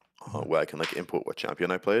doc Mhm. where I can like input what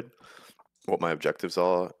champion I played, what my objectives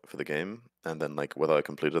are for the game, and then like whether I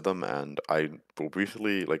completed them. And I will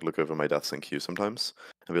briefly like look over my deaths in queue sometimes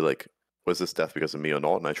and be like, was this death because of me or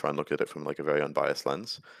not? And I try and look at it from like a very unbiased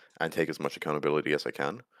lens and take as much accountability as I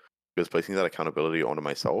can. Because placing that accountability onto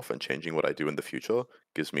myself and changing what I do in the future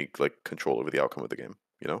gives me like control over the outcome of the game,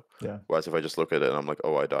 you know? Yeah. Whereas if I just look at it and I'm like,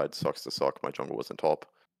 oh, I died, sucks to suck, my jungle wasn't top,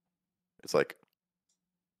 it's like,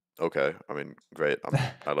 okay, I mean, great,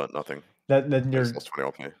 I learned nothing. That then I just lost 20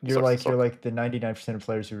 LP. you're Sucks to like you're suck. like the 99% of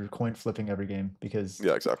players who are coin flipping every game because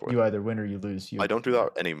Yeah, exactly. you either win or you lose. I You don't do yeah.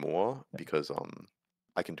 that anymore because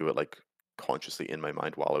I can do it like consciously in my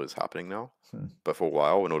mind while it was happening now. Hmm. But for a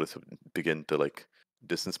while, in order to begin to like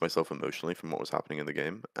distance myself emotionally from what was happening in the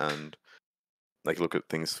game and like look at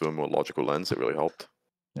things through a more logical lens, it really helped.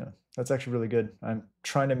 Yeah, that's actually really good. I'm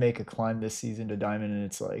trying to make a climb this season to diamond, and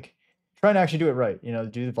it's like trying to actually do it right. You know,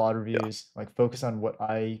 do the VOD Yeah. reviews, like focus on what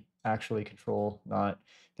I actually control, not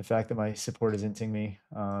the fact that my support is inting me.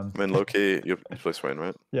 I mean, low key, you play Swain,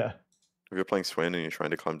 right? Yeah, If you're playing Swain and you're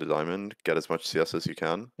trying to climb to diamond, get as much CS as you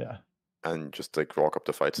can, yeah. and just like rock up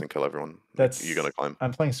the fights and kill everyone. Like you're gonna That's climb.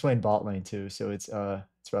 I'm playing Swain bot lane too, so it's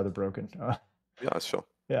rather broken. Yeah, sure.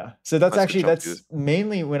 Yeah. So that's That's a good actually chance to. that's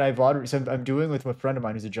mainly when I VOD. So I'm doing with a friend of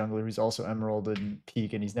mine who's a jungler who's also Emerald and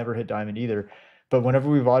Peak, and he's never hit Diamond either. But whenever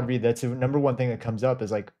we VOD read, that's the number one thing that comes up is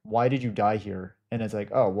like, why did you die here? And it's like,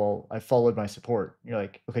 oh well, I followed my support. You're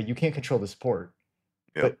like, okay, you can't control the support,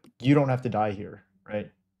 Yeah, but you don't have to die here, right?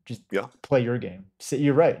 Just yeah, play your game.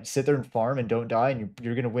 You're right. Sit there and farm and don't die, and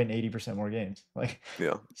you're gonna win 80% more games. Like,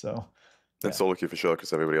 yeah. so And yeah, solo queue for sure,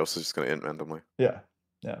 because everybody else is just gonna int randomly. yeah,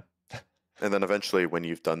 yeah. And then eventually, when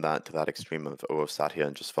you've done that to that extreme of, oh, I've sat here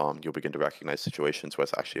and just farmed, you'll begin to recognize situations where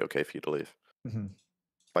it's actually okay for you to leave. Mhm.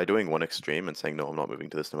 by doing one extreme and saying no, I'm not moving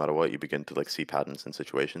to this no matter what, you begin to like see patterns in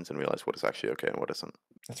situations and realize what is actually okay and what isn't.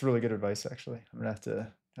 That's really good advice, actually. I'm gonna have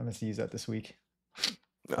to use that this week.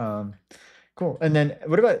 Yeah. Um, cool. And then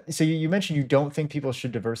what about, so you mentioned you don't think people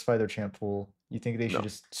should diversify their champ pool. You think they should No.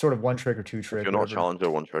 just sort of one trick or two If trick, you're not whatever. challenger,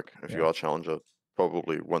 one trick. If you Yeah. are challenger,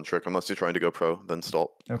 probably one trick. Unless you're trying to go pro, then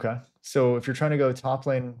stop. Okay. So if you're trying to go top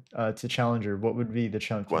lane to challenger, what would be the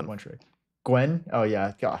Gwen. one trick? Gwen? Oh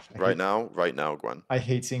yeah. God, Right now, Gwen. I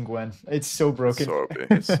hate seeing Gwen. It's so It's broken. so OP.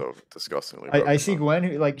 It's so disgustingly I broken, see man. Gwen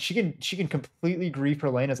who, like, she can completely grief her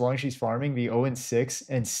lane as long as she's farming, be 0-6,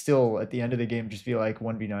 and still at the end of the game just be like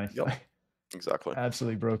 1v9. Yep. Exactly.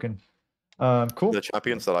 Absolutely broken. Cool. The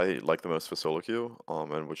champions that I like the most for solo queue,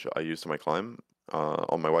 and which I used on my climb,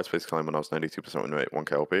 on my white space climb when I was 92% win rate,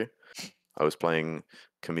 1k LP, I was playing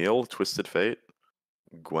Camille, Twisted Fate,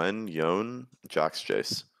 Gwen, Yeon, Jax,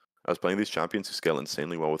 Jace. I was playing these champions who scale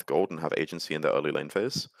insanely well with gold and have agency in their early lane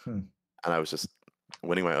phase. Hmm. And I was just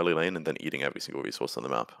winning my early lane and then eating every single resource on the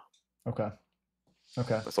map. Okay.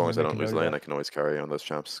 Okay. As long as I don't lose lane, that. I can always carry on those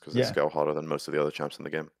champs because they Yeah. scale harder than most of the other champs in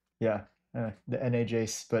the game. Yeah. The NA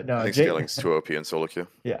Jace, but I no, think scaling's too OP in solo queue.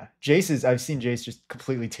 yeah, I've seen Jace just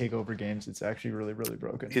completely take over games. It's actually really, really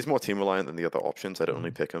broken. He's more team reliant than the other options. I'd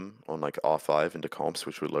only Mhm. pick him on like R5 into comps,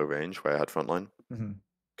 which were low range, where I had frontline. Mhm.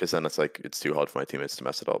 Because then it's like it's too hard for my teammates to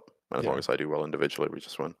mess it up. And as long Yeah. as I do well individually, we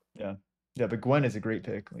just win. Yeah. Yeah, but Gwen is a great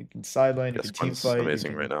pick. Like, you can sideline, you Yes, can team Gwen's fight, you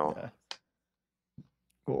amazing right can, now. yeah.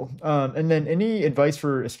 Cool. And then any advice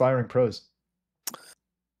for aspiring pros?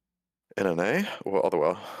 In NA or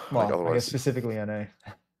otherwise? Like Well, I guess otherwise, specifically NA.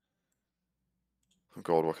 oh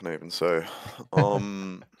God, what can I even say?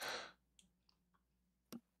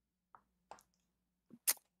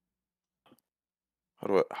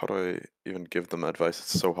 How do I even give them advice?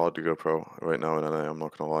 It's so hard to go pro right now in NA. I'm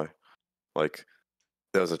not gonna lie. Like,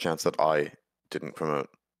 there's a chance that I didn't promote,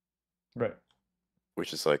 Right.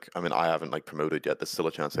 which is like, I mean, I haven't like promoted yet. There's still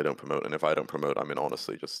a chance I don't promote, and if I don't promote, I mean,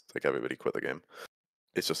 honestly, just like everybody quit the game.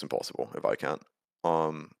 It's just impossible if I can't.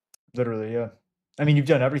 Literally, yeah. I mean, you've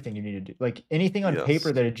done everything you need to do. Like, anything on paper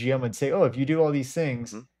Yes. that a GM would say, "Oh, if you do all these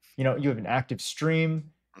things, hmm you have an active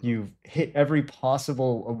stream, hmm you've hit every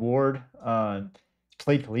possible award,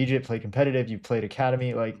 played collegiate, played competitive, you've played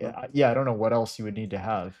academy." Like, hmm yeah, I don't know what else you would need to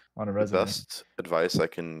have on a The resume. best advice I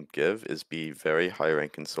can give is be very high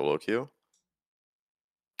rank in solo queue.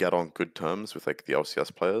 Get on good terms with like the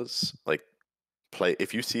LCS players. Like, play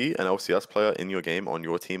if you see an LCS player in your game on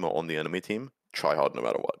your team or on the enemy team, try hard no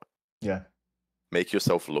matter what. Yeah. Make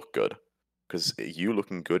yourself look good, because you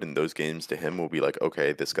looking good in those games to him will be like,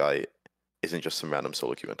 okay, this guy isn't just some random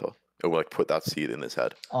solo queue enter. It will like put that seed in his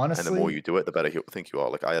head, and the more Honestly, you do it, the better he'll think you are.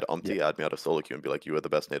 Like, I had yeah. Umpty add me out of solo queue and be like, you are the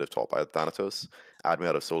best native top. I had Thanatos add me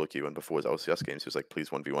out of solo queue, and before his LCS games, he was like, please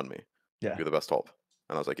 1v1 me. Yeah. You're the best top.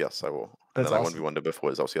 And I was like, yes, I will. And That's then I awesome. 1v1'd him before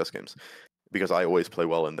his LCS games, because I always play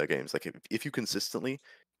well in their games. Like, if you consistently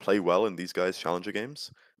play well in these guys' challenger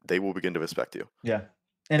games, they will begin to respect you. Yeah.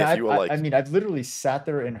 And If you are like, I mean, I've literally sat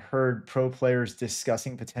there and heard pro players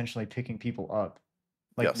discussing potentially picking people up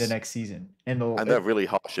like the yes, next season. And they'll and they're really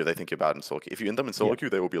harsh if they think you're bad in solo queue. If you end them in solo yeah. queue,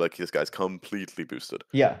 they will be like, this guy's completely boosted.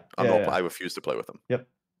 Yeah. I'm Yeah. not. Yeah. I refuse to play with them. Yep.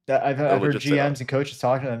 They'll I've heard legit say that. GMs and coaches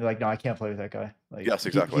talking to them, they're like, "No, I can't play with that guy. Like, Yes,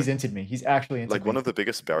 exactly. he's inted me. He's actually inted Like, one me." of the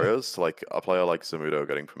biggest barriers to like a player like Zamudo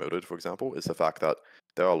getting promoted, for example, is the fact that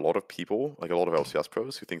there are a lot of people, like a lot of LCS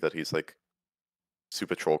pros, who think that he's like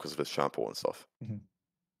super troll because of his shampoo and stuff. Mhm.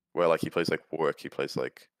 Where like he plays like Warwick, he plays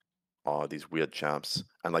like these weird champs,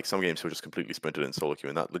 and like some games he'll just completely sprinted in solo queue,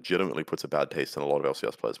 and that legitimately puts a bad taste in a lot of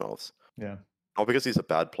LCS players' mouths. Yeah. Not because he's a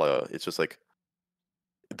bad player, it's just like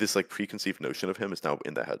this like preconceived notion of him is now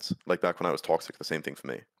in their heads. Like back when I was toxic, the same thing for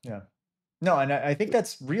me. Yeah. No, and I think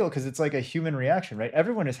that's real because it's like a human reaction, right?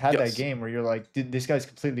 Everyone has had that Yes. game where you're like, "Dude, this guy's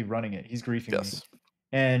completely running it. He's griefing me." Yes.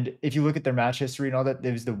 And if you look at their match history and all that,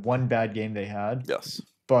 it was the one bad game they had, Yes.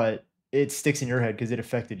 but it sticks in your head because it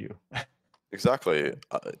affected you. Exactly.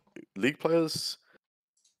 League players,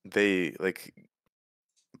 they like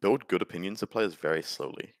build good opinions of players very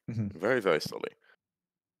slowly. Mhm. Very, very slowly.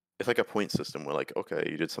 It's like a point system where like, okay,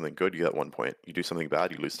 you did something good, you get 1 point. You do something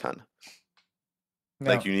bad, you lose 10.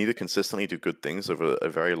 Like, No. you need to consistently do good things over a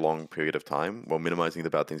very long period of time while minimizing the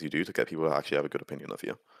bad things you do to get people to actually have a good opinion of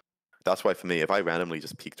you. That's why for me, if I randomly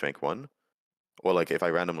just peaked rank 1, or like if I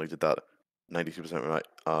randomly did that 92%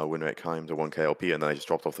 win rate climb to 1k LP and then I just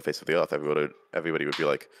dropped off the face of the earth, everybody would be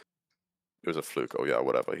like, it was a fluke. Oh yeah,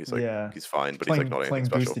 whatever. He's like, Yeah. he's fine, but he's like not anything Playing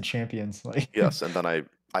special. boosted champions. Like, Yes, and then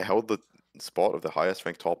I held the spot of the highest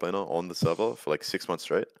ranked top laner on the server for like 6 months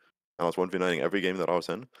straight. And I was 1v9ing every game that I was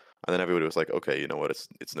in. And then everybody was like, okay, you know what?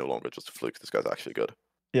 It's no longer just a fluke. This guy's actually good.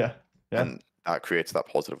 Yeah. Yeah. And that creates that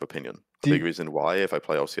positive opinion. A Do big you, reason why, if I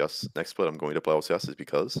play LCS next split, I'm going to play LCS is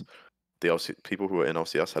because the people who are in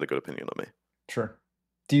LCS had a good opinion on me. sure.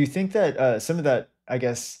 Do you think that some of that, I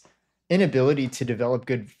guess, inability to develop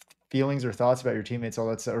good feelings or thoughts about your teammates, all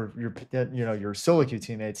that stuff, or your solo queue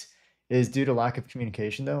teammates, is due to lack of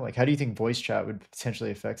communication though? Like, how do you think voice chat would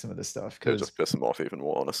potentially affect some of this stuff? It would Because just piss them off even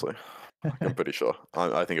more, honestly. Like, I'm pretty sure.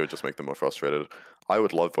 I think it would just make them more frustrated. I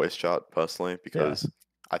would love voice chat personally yeah, because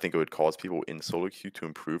I think it would cause people in solo queue to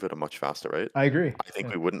improve at a much faster rate. I agree. I think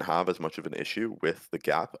Yeah. we wouldn't have as much of an issue with the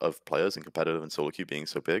gap of players in competitive and solo queue being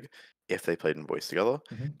so big if they played in voice together,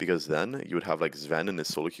 Mhm. because then you would have like Sven in his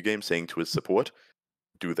solo queue game saying to his support,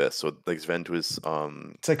 do this. So like Sven to his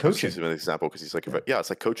It's like I'll just use coaching. him as an example because he's like Yeah. yeah, it's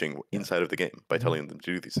like coaching Yeah. inside of the game by Mhm. telling them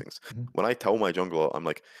to do these things. Mhm. When I tell my jungler, I'm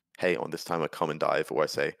like, hey, on this time I come and dive, or I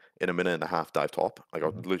say in a minute and a half dive top. Like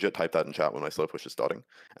I'll Mhm. legit type that in chat when my slow push is starting,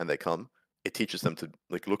 and they come. It teaches them to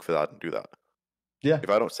like look for that and do that. Yeah. If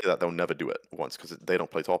I don't say that, they'll never do it once because they don't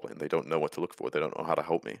play top lane. They don't know what to look for. They don't know how to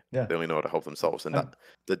help me. Yeah. They only know how to help themselves. And that I'm,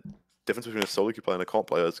 the difference between a solo queue player and a comp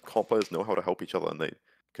players know how to help each other, and they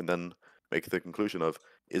can then make the conclusion of,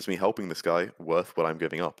 is me helping this guy worth what I'm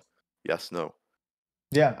giving up? Yes, no.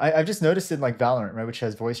 Yeah, I've just noticed in like Valorant, right, which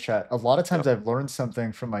has voice chat. A lot of Yeah. times I've learned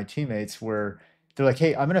something from my teammates where they're like,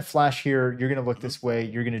 "Hey, I'm gonna flash here. You're gonna look Hmm. this way.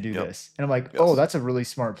 You're gonna do Yeah. this," and I'm like, "Oh, Yes. that's a really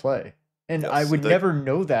smart play." And I Yes. would never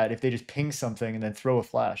know that if they just ping something and then throw a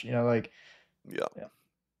flash. Like, Yeah. yeah,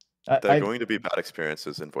 There are I going to be bad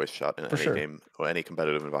experiences in voice chat in for any sure. game or any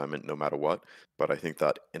competitive environment, no matter what. But I think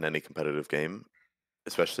that in any competitive game,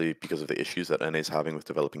 especially because of the issues that NA is having with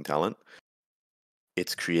developing talent,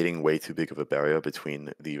 it's creating way too big of a barrier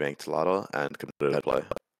between the ranked ladder and competitive play,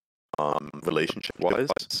 relationship wise,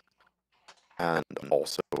 and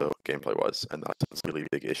also gameplay wise, and that's a really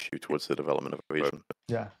big issue towards the development of a region.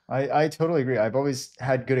 Yeah, I totally agree. I've always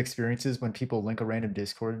had good experiences when people link a random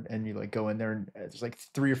Discord and you like go in there and there's like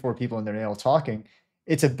 3 or 4 people in there and all talking.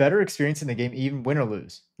 It's a better experience in the game, even win or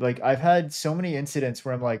lose. Like I've had so many incidents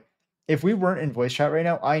where I'm like, if we weren't in voice chat right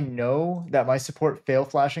now, I know that my support fail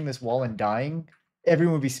flashing this wall and dying,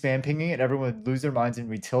 everyone would be spam pinging it, everyone would lose their minds and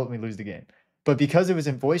we tilt and we lose the game. But because it was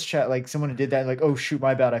in voice chat, like someone did that, like, oh shoot,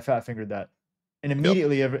 my bad, I fat fingered that. And Yep.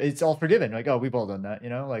 immediately it's all forgiven. Like, oh, we've all done that,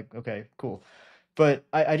 like, okay, cool. But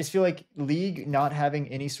I just feel like League not having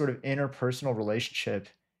any sort of interpersonal relationship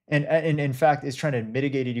and in fact is trying to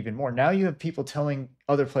mitigate it even more. Now you have people telling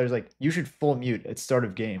other players like you should full mute at start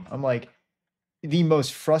of game. I'm like, the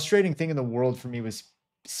most frustrating thing in the world for me was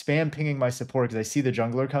spam pinging my support because I see the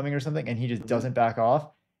jungler coming or something and he just Hmm. doesn't back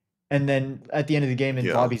off. And then at the end of the game in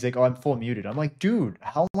Yeah. lobby, he's like, "Oh, I'm full muted." I'm like, "Dude,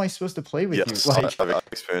 how am I supposed to play with you?" Yes, Like, I've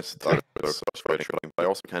experienced that. It's so frustrating, but I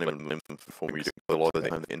also can't even blame them for music. A lot of the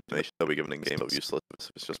time, the information that we given in game is useless.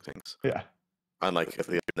 It's just things. yeah, And like, if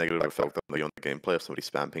the negative effect on the gameplay if somebody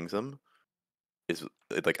spam pings them is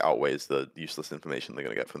it like outweighs the useless information they're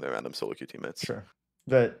gonna get from their random solo queue teammates. sure.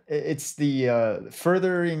 But it's the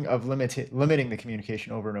furthering of limiting the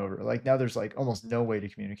communication over and over. Like now, there's like almost no way to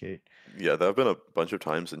communicate. Yeah, there have been a bunch of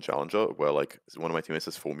times in Challenger where like one of my teammates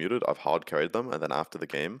is full muted. I've hard carried them, and then after the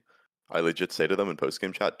game, I legit say to them in post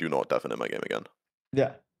game chat, "Do not deafen in my game again."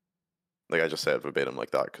 Yeah, Like I just say it verbatim like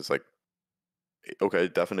that because like okay,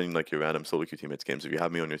 deafening like your random solo queue teammates games. If you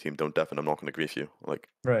have me on your team, don't deafen. I'm not going to grief you. Like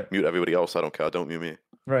right, mute everybody else. I don't care. Don't mute me.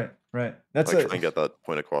 right, right. That's Like try a and get that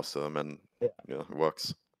point across to them, and yeah. yeah, it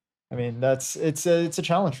works. I mean, it's a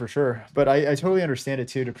challenge for sure. But I totally understand it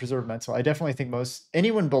too to preserve mental. I definitely think most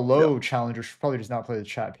anyone Yeah. below challenger should probably just not play the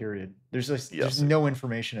chat. Period. There's Yes. no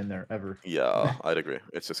information in there ever. Yeah, I'd agree.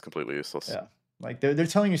 It's just completely useless. Yeah, like they're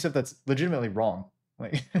telling you stuff that's legitimately wrong.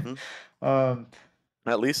 Like, Hmm. um,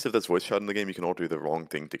 At least if there's voice chat in the game, you can all do the wrong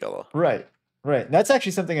thing together. right, right. That's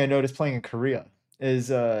actually something I noticed playing in Korea. Is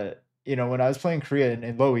when I was playing Korea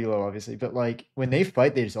in low elo, obviously, but like when they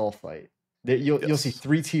fight, they just all fight. You'll see Yes.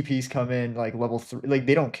 3 TPs come in like level 3, like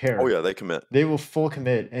they don't Oh care. yeah, they commit. They will full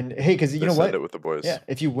commit. And hey, because you They know send it what? with the boys. Yeah,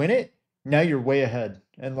 if you win it, now you're way ahead.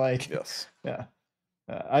 And like, Yes. yeah,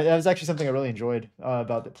 that was actually something I really enjoyed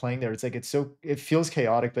about playing there. It's like it feels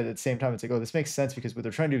chaotic, but at the same time, it's like, oh, this makes sense because what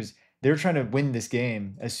they're trying to do is they're trying to win this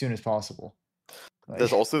game as soon as possible.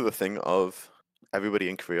 There's Like, also the thing of everybody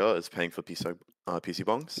in Korea is paying for PC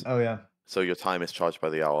bongs. oh yeah, So your time is charged by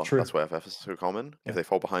the hour. true. That's why FF is so common. If Yeah, they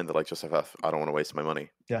fall behind, they're like, just FF. I don't want to waste my money.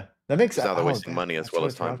 yeah. That makes Because now they're oh wasting that money I as well totally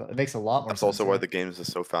as forgot time. about. It makes a lot more That's sense. also why Yeah, the games are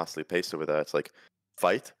so fastly paced over there. It's like,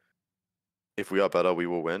 fight. If we are better, we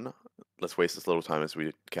will win. Let's waste as little time as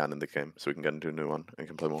we can in the game so we can get into a new one and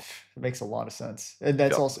can play more. it makes a lot of sense. And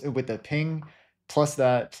that's Yep. also with the ping. plus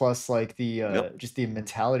that, plus like the Yep. just the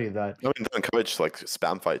mentality of that. I mean, don't encourage like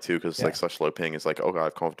spam fight too, because like Yeah. such low ping is like, oh, I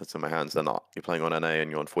have confidence in my hands. They're not. You're playing on NA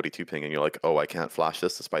and you're on 42 ping, and you're like, oh, I can't flash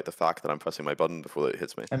this, despite the fact that I'm pressing my button before it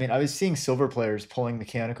hits me. I mean, I was seeing silver players pulling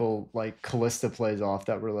mechanical like Callista plays off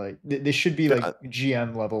that were like they should be Yeah, like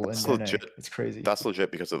GM level in that's NA. legit. It's crazy. That's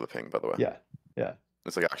legit because of the ping, by the way. Yeah. Yeah.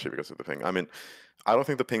 It's like actually because of the ping. I mean, I don't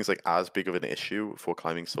think the ping's like as big of an issue for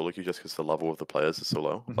climbing solo queue just because the level of the players is so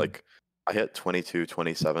low. Hmm. Like, I hit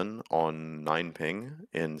 22-27 on 9 ping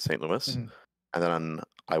in St. Louis, Hmm. and then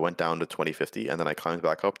I went down to 2050, and then I climbed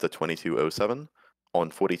back up to 2207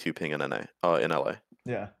 on 42 ping in in LA.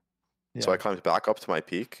 Yeah. So I Yeah. climbed back up to my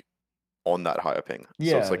peak on that higher ping. So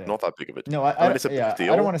it's Yeah. like Yeah. not that big of a. No, I mean, it's a big yeah, I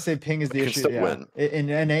don't deal, want to say ping is but the you can issue. still Yeah, win. in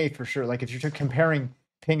NA for sure. Like if you're comparing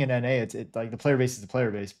ping and NA, it's like the player base is the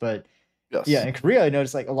player base. But yeah, Yes. in Korea, I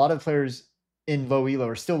noticed like a lot of players in low elo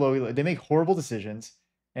are still low elo. They make horrible decisions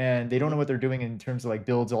and they don't know Hmm. what they're doing in terms of like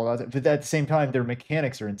builds, all that. But at the same time, their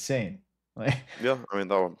mechanics are insane. Like, Yeah, I mean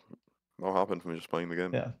that'll happen from just playing the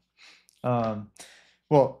game. yeah. Um,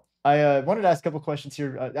 well, I wanted to ask a couple questions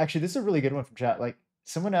here. Actually, this is a really good one from chat. Like,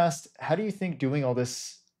 someone asked, "How do you think doing all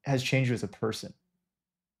this has changed you as a person?"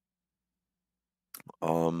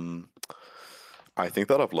 Um, I think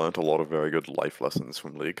that I've learned a lot of very good life lessons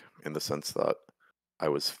from League in the sense that I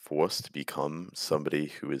was forced to become somebody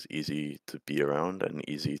who is easy to be around and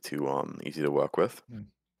easy to work with. Mm.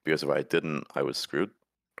 Because if I didn't, I was screwed.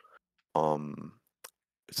 Um,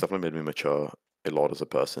 it's definitely made me mature a lot as a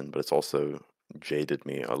person, but it's also jaded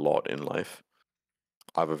me a lot in life.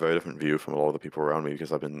 I have a very different view from a lot of the people around me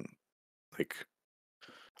because like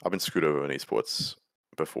I've been screwed over in esports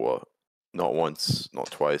before. Not once, not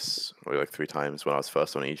twice, or like 3 times. When I was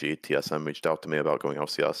first on EG, TSM reached out to me about going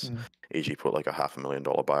LCS. Mm. EG put like a $500,000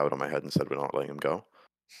 buyout on my head and said we're not letting him go.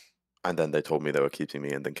 And then they told me they were keeping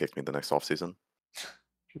me and then kicked me the next offseason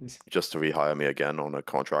Jeez. just to rehire me again on a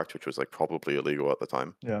contract, which was like probably illegal at the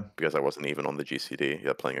time Yeah. because I wasn't even on the GCD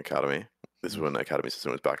yet playing Academy. This is Mm. when the Academy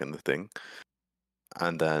system was back in the thing.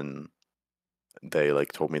 And then they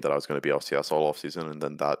like told me that I was going to be LCS all offseason, and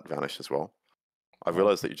then that vanished as well. I've Wow.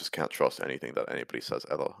 realized that you just can't trust anything that anybody says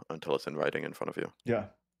ever until it's in writing in front of you, Yeah.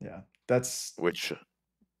 Yeah. which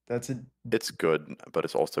That's a it's good, but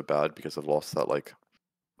it's also bad because I've lost that like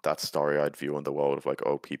that starry-eyed view on the world of like,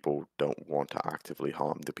 oh, people don't want to actively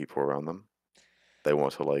harm the people around them. They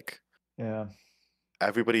want to like yeah.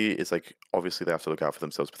 everybody is like obviously they have to look out for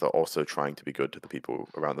themselves, but they're also trying to be good to the people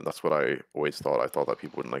around them. That's what I always thought. I thought that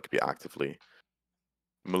people wouldn't like be actively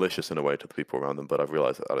malicious in a way to the people around them, but I've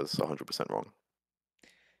realized that that is 100% wrong.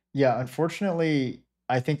 Yeah, unfortunately,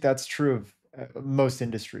 I think that's true of most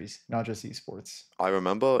industries, not just esports. I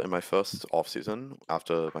remember in my first off season,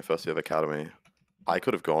 after my first year of academy, I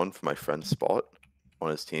could have gone for my friend's spot on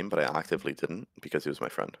his team, but I actively didn't because he was my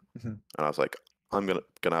friend. Mhm. And I was like, I'm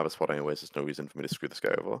gonna have a spot anyways. There's no reason for me to screw this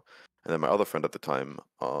guy over. And then my other friend at the time,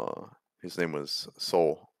 his name was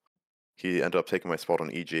Soul. He ended up taking my spot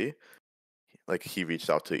on EG. Like he reached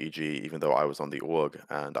out to EG even though I was on the org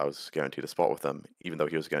and I was guaranteed a spot with them, even though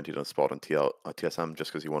he was guaranteed a spot on TSM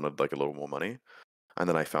just because he wanted like a little more money. And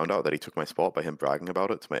then I found out that he took my spot by him bragging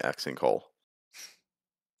about it to my ex in call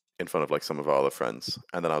in front of like some of our other friends.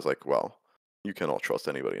 And then I was like, well, you cannot trust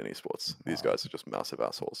anybody in esports. These Wow, guys are just massive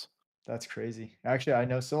assholes. that's crazy. Actually, I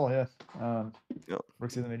know Soul. Yeah, Yeah.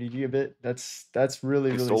 works with him at EG a bit. That's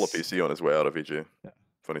really He really. stole a PC on his way out of EG. Yeah.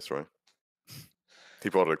 Funny story. He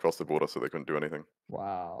brought it across the border so they couldn't do anything.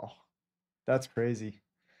 Wow, that's crazy.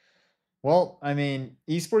 Well, I mean,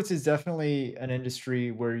 esports is definitely an industry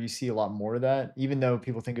where you see a lot more of that. Even though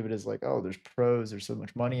people think of it as like, oh, there's pros, there's so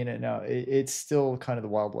much money in it now. It's still kind of the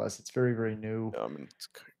Wild West. It's very very new. Yeah, I mean, it's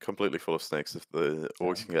completely full of snakes. If the Yeah,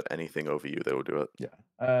 orgs can get anything over you, they will do it.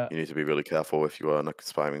 yeah, You need to be really careful if you are an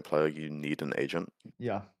aspiring player. You need an agent.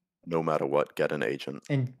 yeah. No matter what, get an agent.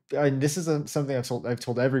 And this is something I've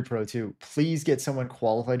told every pro too. Please get someone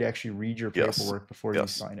qualified to actually read your Yes. paperwork before you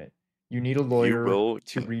Yes. sign it. You need a You lawyer will.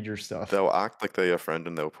 to read your stuff. They'll act like they're your friend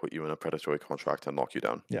and they'll put you in a predatory contract and lock you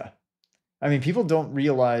down. Yeah. I mean, people don't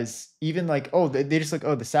realize even like, oh, they just like,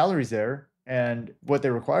 oh, the salary's there and what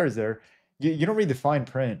they require is there. You don't read the fine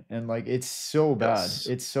print and like it's so bad. Yes.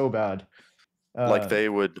 It's so bad. Like Uh, they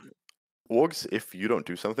would orgs, if you don't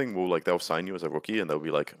do something, will like they'll sign you as a rookie and they'll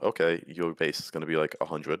be like, okay, your base is gonna be like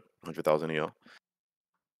 100,000 a year.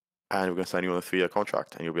 And we're gonna sign you on a 3-year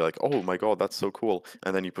contract. And you'll be like, oh my god, that's so cool.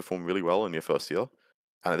 And then you perform really well in your first year.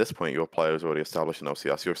 And at this point your player is already established in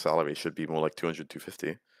LCS. Your salary should be more like 200,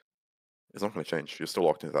 250. It's not gonna change. You're still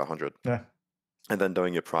locked into that 100. yeah, And then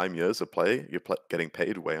during your prime years of play, you're getting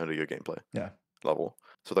paid way under your gameplay yeah. level.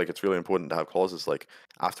 So like it's really important to have clauses like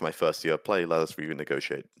after my first year of play, let us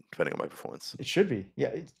renegotiate depending on my performance. It should be.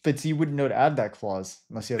 Yeah, but so you wouldn't know to add that clause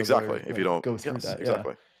unless you had a Exactly. lawyer If you like don't, go through yes, that. Yeah.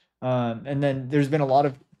 exactly. And then there's been a lot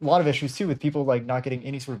of issues too with people like not getting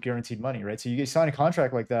any sort of guaranteed money, right? So you sign a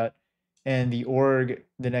contract like that, and the org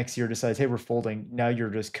the next year decides, hey, we're folding. Now you're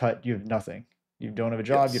just cut. You have nothing. You don't have a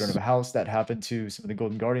job. You don't have Yes. a house. That happened to some of the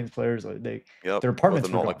Golden Guardians players. Like Yep. their Or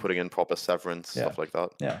them apartments were not like gone. putting in proper severance, Yeah, stuff like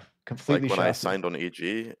that. yeah, completely Like when I shafted. signed on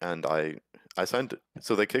EG and I signed,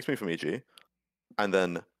 so they kicked me from EG and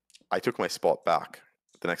then I took my spot back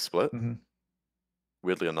the next split, Hmm.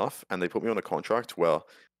 weirdly enough, and they put me on a contract where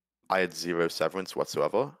I had zero severance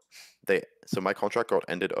whatsoever. So my contract got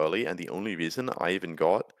ended early, and the only reason I even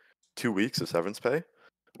got 2 weeks of severance pay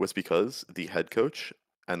was because the head coach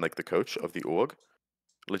and like the coach of the org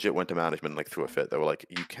legit went to management and like threw a fit. They were like,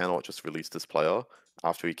 "You cannot just release this player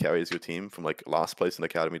after he carries your team from like last place in the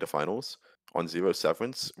academy to finals on zero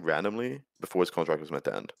severance randomly before his contract was meant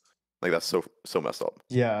to end." Like that's so messed up.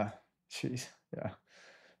 Yeah, jeez, yeah.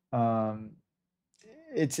 Um,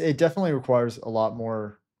 it definitely requires a lot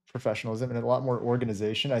more professionalism and a lot more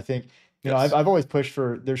organization. I think, I've Yes. I've always pushed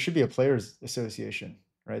for there should be a players association,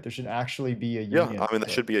 right? There should actually be a Yeah, union. I mean there But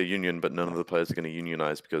should be a union, but none of yeah, the players are going to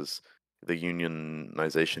unionize because the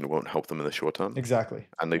unionization won't help them in the short term, exactly.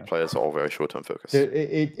 and the Yeah. players are all very short term There, focused.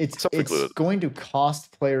 it's Myself it's included. going to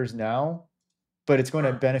cost players now, but it's going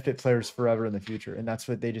to benefit players forever in the future, and that's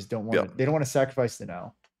what they just don't want Yeah, to. They don't want to sacrifice the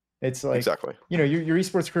now. It's like, exactly. your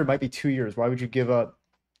esports career might be 2 years. Why would you give up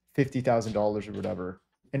 $50,000 or whatever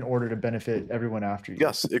in order to benefit everyone after you?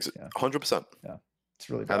 Yes, Yeah, 100%. yeah, it's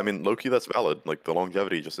really And I bad. mean, low key, that's valid. Like the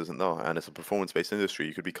longevity just isn't there, and it's a performance based industry.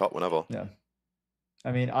 You could be cut whenever. Yeah,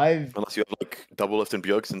 I mean, I've Unless you have like double lift and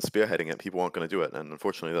Bjergsen spearheading it, people aren't going to do it. And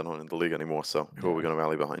unfortunately, they're not in the league anymore. So who are we yeah, going to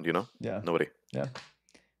rally behind? You know, yeah, nobody. It yeah.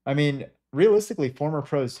 I mean, realistically, former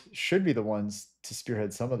pros should be the ones to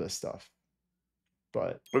spearhead some of this stuff,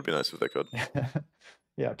 but would be nice if they could.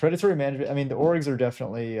 yeah, predatory management. I mean, the orgs are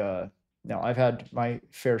definitely. No, I've had my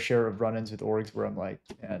fair share of run-ins with orgs where I'm like,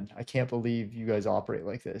 man, I can't believe you guys operate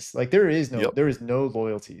like this. Like, Yep. there is no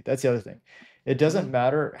loyalty. That's the other thing. It doesn't Mhm.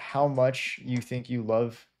 matter how much you think you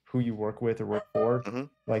love who you work with or work for, Mhm.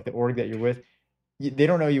 like the org that you're with. They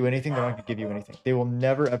don't owe you anything. They're not going to give you anything. They will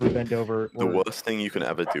never ever bend over The or. worst thing you can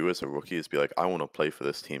ever do as a rookie is be like, I want to play for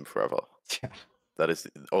this team forever. Yeah, That is,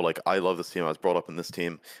 oh, like I love this team. I was brought up in this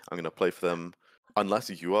team. I'm going to play for them. Unless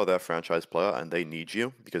you are their franchise player and they need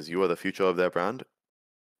you because you are the future of their brand,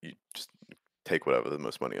 you just take whatever the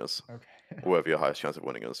most money is. okay. Whoever your highest chance of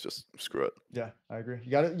winning is, just screw it. Yeah, I agree.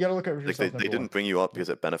 You gotta look out for Like they, yourself. they Number one. didn't bring you up Yep. because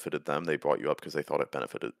it benefited them. They brought you up because they thought it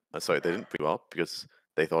benefited. Sorry, they didn't bring you up because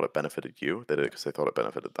they thought it benefited you. They did it because they thought it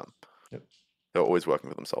benefited them. Yep. They're always working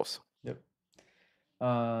for themselves. Yep.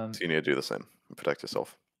 So you need to do the same and protect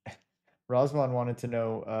yourself. Rosman wanted to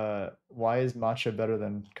know why is matcha better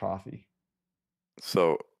than coffee?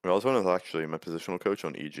 So Relzone was actually my positional coach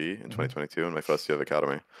on EG in Mhm. 2022 in my first year of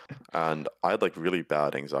academy, and I had like really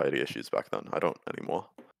bad anxiety issues back then. I don't anymore.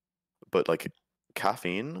 But like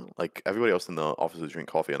caffeine, like everybody else in the office would drink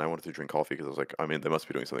coffee, and I wanted to drink coffee because I was like, I mean, they must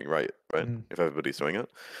be doing something right, right? Mhm. If everybody's doing it.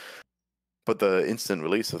 But the instant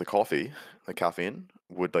release of the coffee, the caffeine,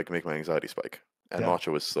 would like make my anxiety spike. And Yeah.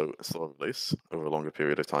 matcha was slow release over a longer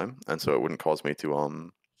period of time, and so it wouldn't cause me to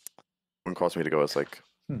go as like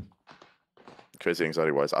Hmm. crazy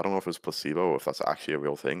anxiety wise. I don't know if it was placebo or if that's actually a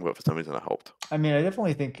real thing, but for some reason it helped. I mean, I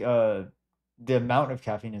definitely think the amount of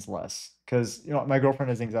caffeine is less because my girlfriend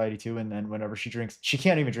has anxiety too, and then whenever she drinks, she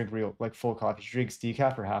can't even drink real like full coffee. She drinks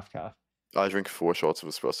decaf or half calf. I drink 4 shots of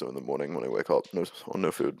espresso in the morning when I wake up. No, on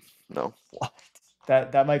no food. No, What?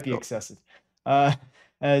 That might be no. excessive. Uh,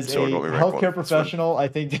 as Someone got a me rank one. healthcare It's fine. professional, I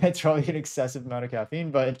think that's probably an excessive amount of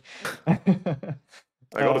caffeine, but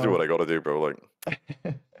I gotta do uh, what I gotta do, bro. Like,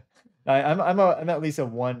 I'm at least a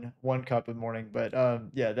one cup in the morning, but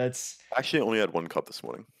yeah, that's I actually only had 1 cup this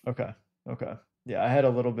morning. okay. Okay. Yeah, I had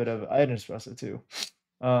an espresso too.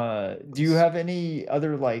 Do you It's- have any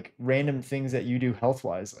other like random things that you do health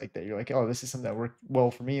wise, like that you're like, oh, this is something that worked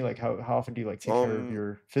well for me? Like how often do you like take care of Um,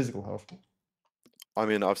 your physical health? I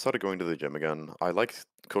mean, I've started going to the gym again. I like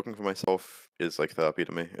cooking for myself is like therapy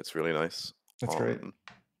to me. It's really nice. That's great. Um,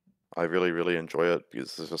 I really enjoy it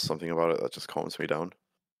because there's just something about it that just calms me down.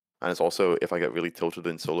 And it's also if I get really tilted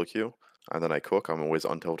in solo queue and then I cook, I'm always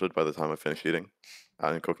untilted by the time I finish eating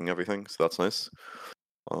and cooking everything. So that's nice.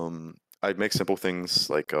 I'd make simple things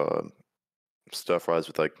like stir fries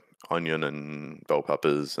with like onion and bell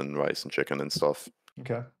peppers and rice and chicken and stuff.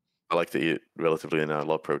 Okay. I like to eat relatively and I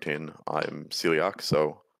love protein. I'm celiac,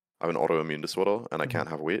 so I have an autoimmune disorder and I Mhm. can't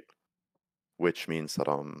have wheat, which means that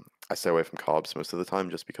I stay away from carbs most of the time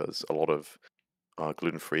just because a lot of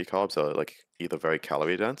gluten-free carbs are like either very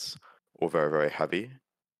calorie dense or very, very heavy.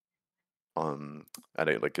 And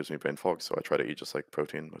it like gives me brain fog, so I try to eat just like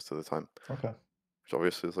protein most of the time, Okay. which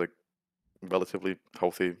obviously is like relatively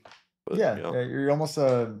healthy, but Yeah, yeah, yeah, you're almost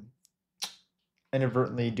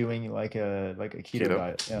inadvertently doing like a keto keto.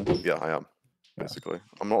 diet. Yeah. Yeah, I am Yeah. basically.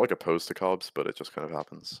 I'm not like opposed to carbs, but it just kind of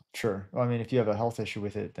happens. Sure. Well, I mean, if you have a health issue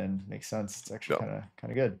with it, then it makes sense. It's actually Yeah.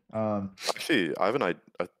 kind of good. Actually, I have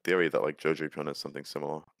a theory that like Jojo Pun is something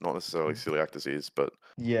similar. Not necessarily celiac disease, but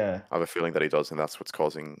Yeah, I have a feeling that he does, and that's what's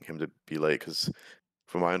causing him to be late. Because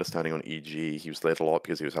from my understanding on EG, he was late a lot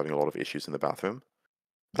because he was having a lot of issues in the bathroom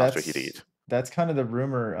after he'd that's eat. that's kind of the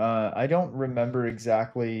rumor. I don't remember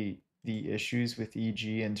exactly the issues with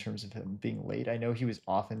EG in terms of him being late. I know he was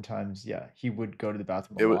oftentimes, yeah, he would go to the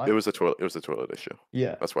bathroom a It lot. was a toilet issue.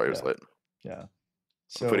 Yeah, That's why he was yeah, late. yeah.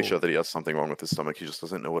 I'm pretty sure So that he has something wrong with his stomach. He just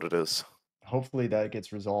doesn't know what it is. hopefully that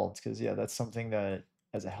gets resolved because yeah, that's something that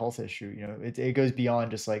as a health issue, it goes beyond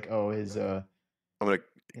just like oh I mean, it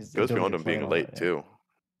his goes ability beyond to him play being and all that. late Yeah, too,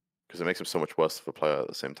 because it makes him so much worse of a player at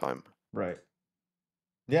the same time. right.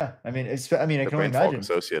 Yeah, I mean, I The can only brain fog imagine.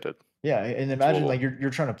 associated. Yeah, and It's imagine like horrible. you're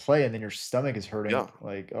trying to play and then your stomach is hurting. Yeah.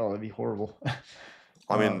 Like, oh, that'd be horrible.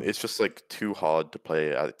 I mean, um, it's just like too hard to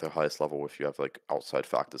play at the highest level if you have like outside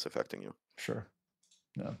factors affecting you. sure.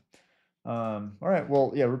 No. All right.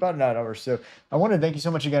 Well, yeah, we're about an hour. So I want to thank you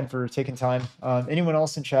so much again for taking time. Anyone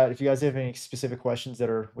else in chat, if you guys have any specific questions that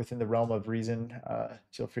are within the realm of reason,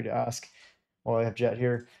 feel free to ask while I have Jet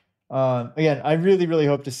here. Again, I really, really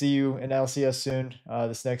hope to see you in LCS soon,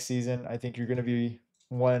 this next season. I think you're going to be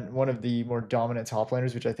one of the more dominant top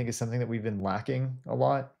laners, which I think is something that we've been lacking a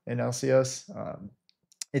lot in LCS.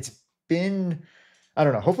 It's been I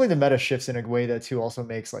don't know. Hopefully the meta shifts in a way that too also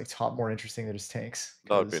makes like top more interesting than just tanks.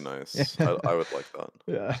 That would be Because yeah, nice. I would like that.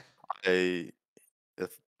 yeah, I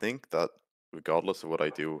think that regardless of what I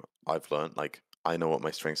do, I've learned like I know what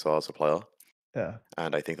my strengths are as a player, yeah.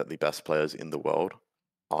 and I think that the best players in the world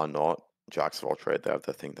are not jacks of all trade. They have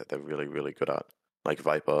the thing that they're really, really good at, like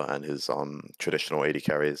Viper and his traditional AD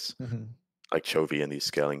carries, Mhm. like Chovy and these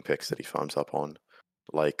scaling picks that he farms up on,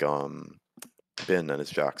 like Bin and his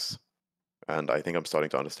jacks. And I think I'm starting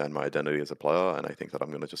to understand my identity as a player, and I think that I'm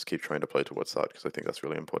going to just keep trying to play towards that because I think that's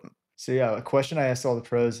really important. So yeah, a question I asked all the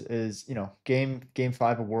pros is, game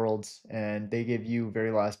 5 of Worlds, and they give you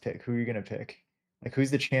very last pick. Who are you gonna pick? Like, who's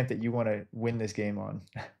the champ that you want to win this game on?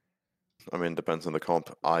 I mean, it depends on the comp.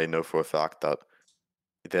 I know for a fact that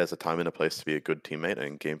there's a time and a place to be a good teammate. And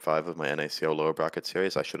in Game 5 of my NACL lower bracket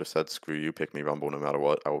series, I should have said, screw you, pick me Rumble no matter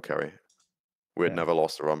what, I will carry. We had Yeah, never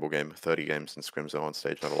lost a Rumble game, 30 games in Scrim Zone on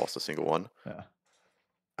stage, never lost a single one. yeah,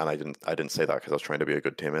 And I didn't say that because I was trying to be a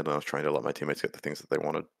good teammate and I was trying to let my teammates get the things that they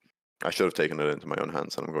wanted. I should have taken it into my own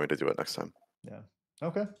hands, and I'm going to do it next time. yeah.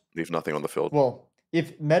 Okay. Leave nothing on the field. Well,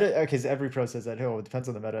 if meta, because every pro says that, oh, it depends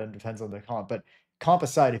on the meta and depends on the comp. But comp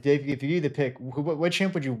aside, if you either pick, what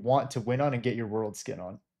champ would you want to win on and get your world skin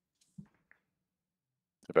on?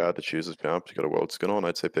 If I had to choose as champ to get a world skin on,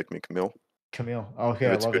 I'd say pick me Camille. Camille. Okay,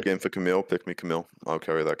 If I it's a love good it. game for Camille, pick me Camille. I'll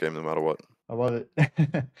carry that game no matter what. I love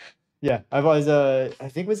it. Yeah, I've always I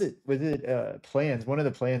think was it plans one of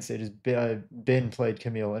the plan stages Ben played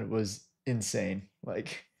Camille and it was insane.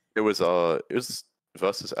 Like It was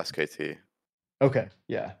versus SKT. okay,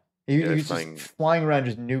 yeah. He, Yeah, he he's was just playing. flying around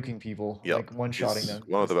just nuking people, Yep, like one-shotting he's them.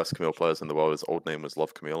 one of the best Camille players in the world. His old name was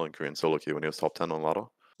Love Camille in Korean solo queue when he was top 10 on ladder.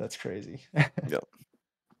 That's crazy. Yep.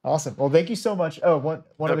 Awesome. Well, thank you so much. Oh, one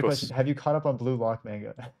Yeah, of other question. course. Have you caught up on Blue Lock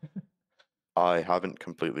manga? I haven't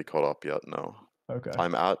completely caught up yet. No, Okay,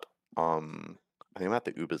 I'm at I think I'm at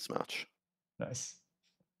the Ubers match. nice.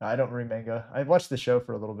 I don't read manga. I watched the show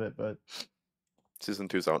for a little bit, but Season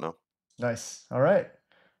two's out now. nice. All right.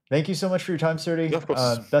 Thank you so much for your time, Yeah, Srtty. of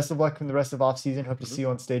course. Best of luck in the rest of off season. Hope to Hmm. see you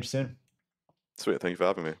on stage soon. Sweet. Thank you for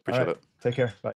having me. All Appreciate right. it. Take care. Bye.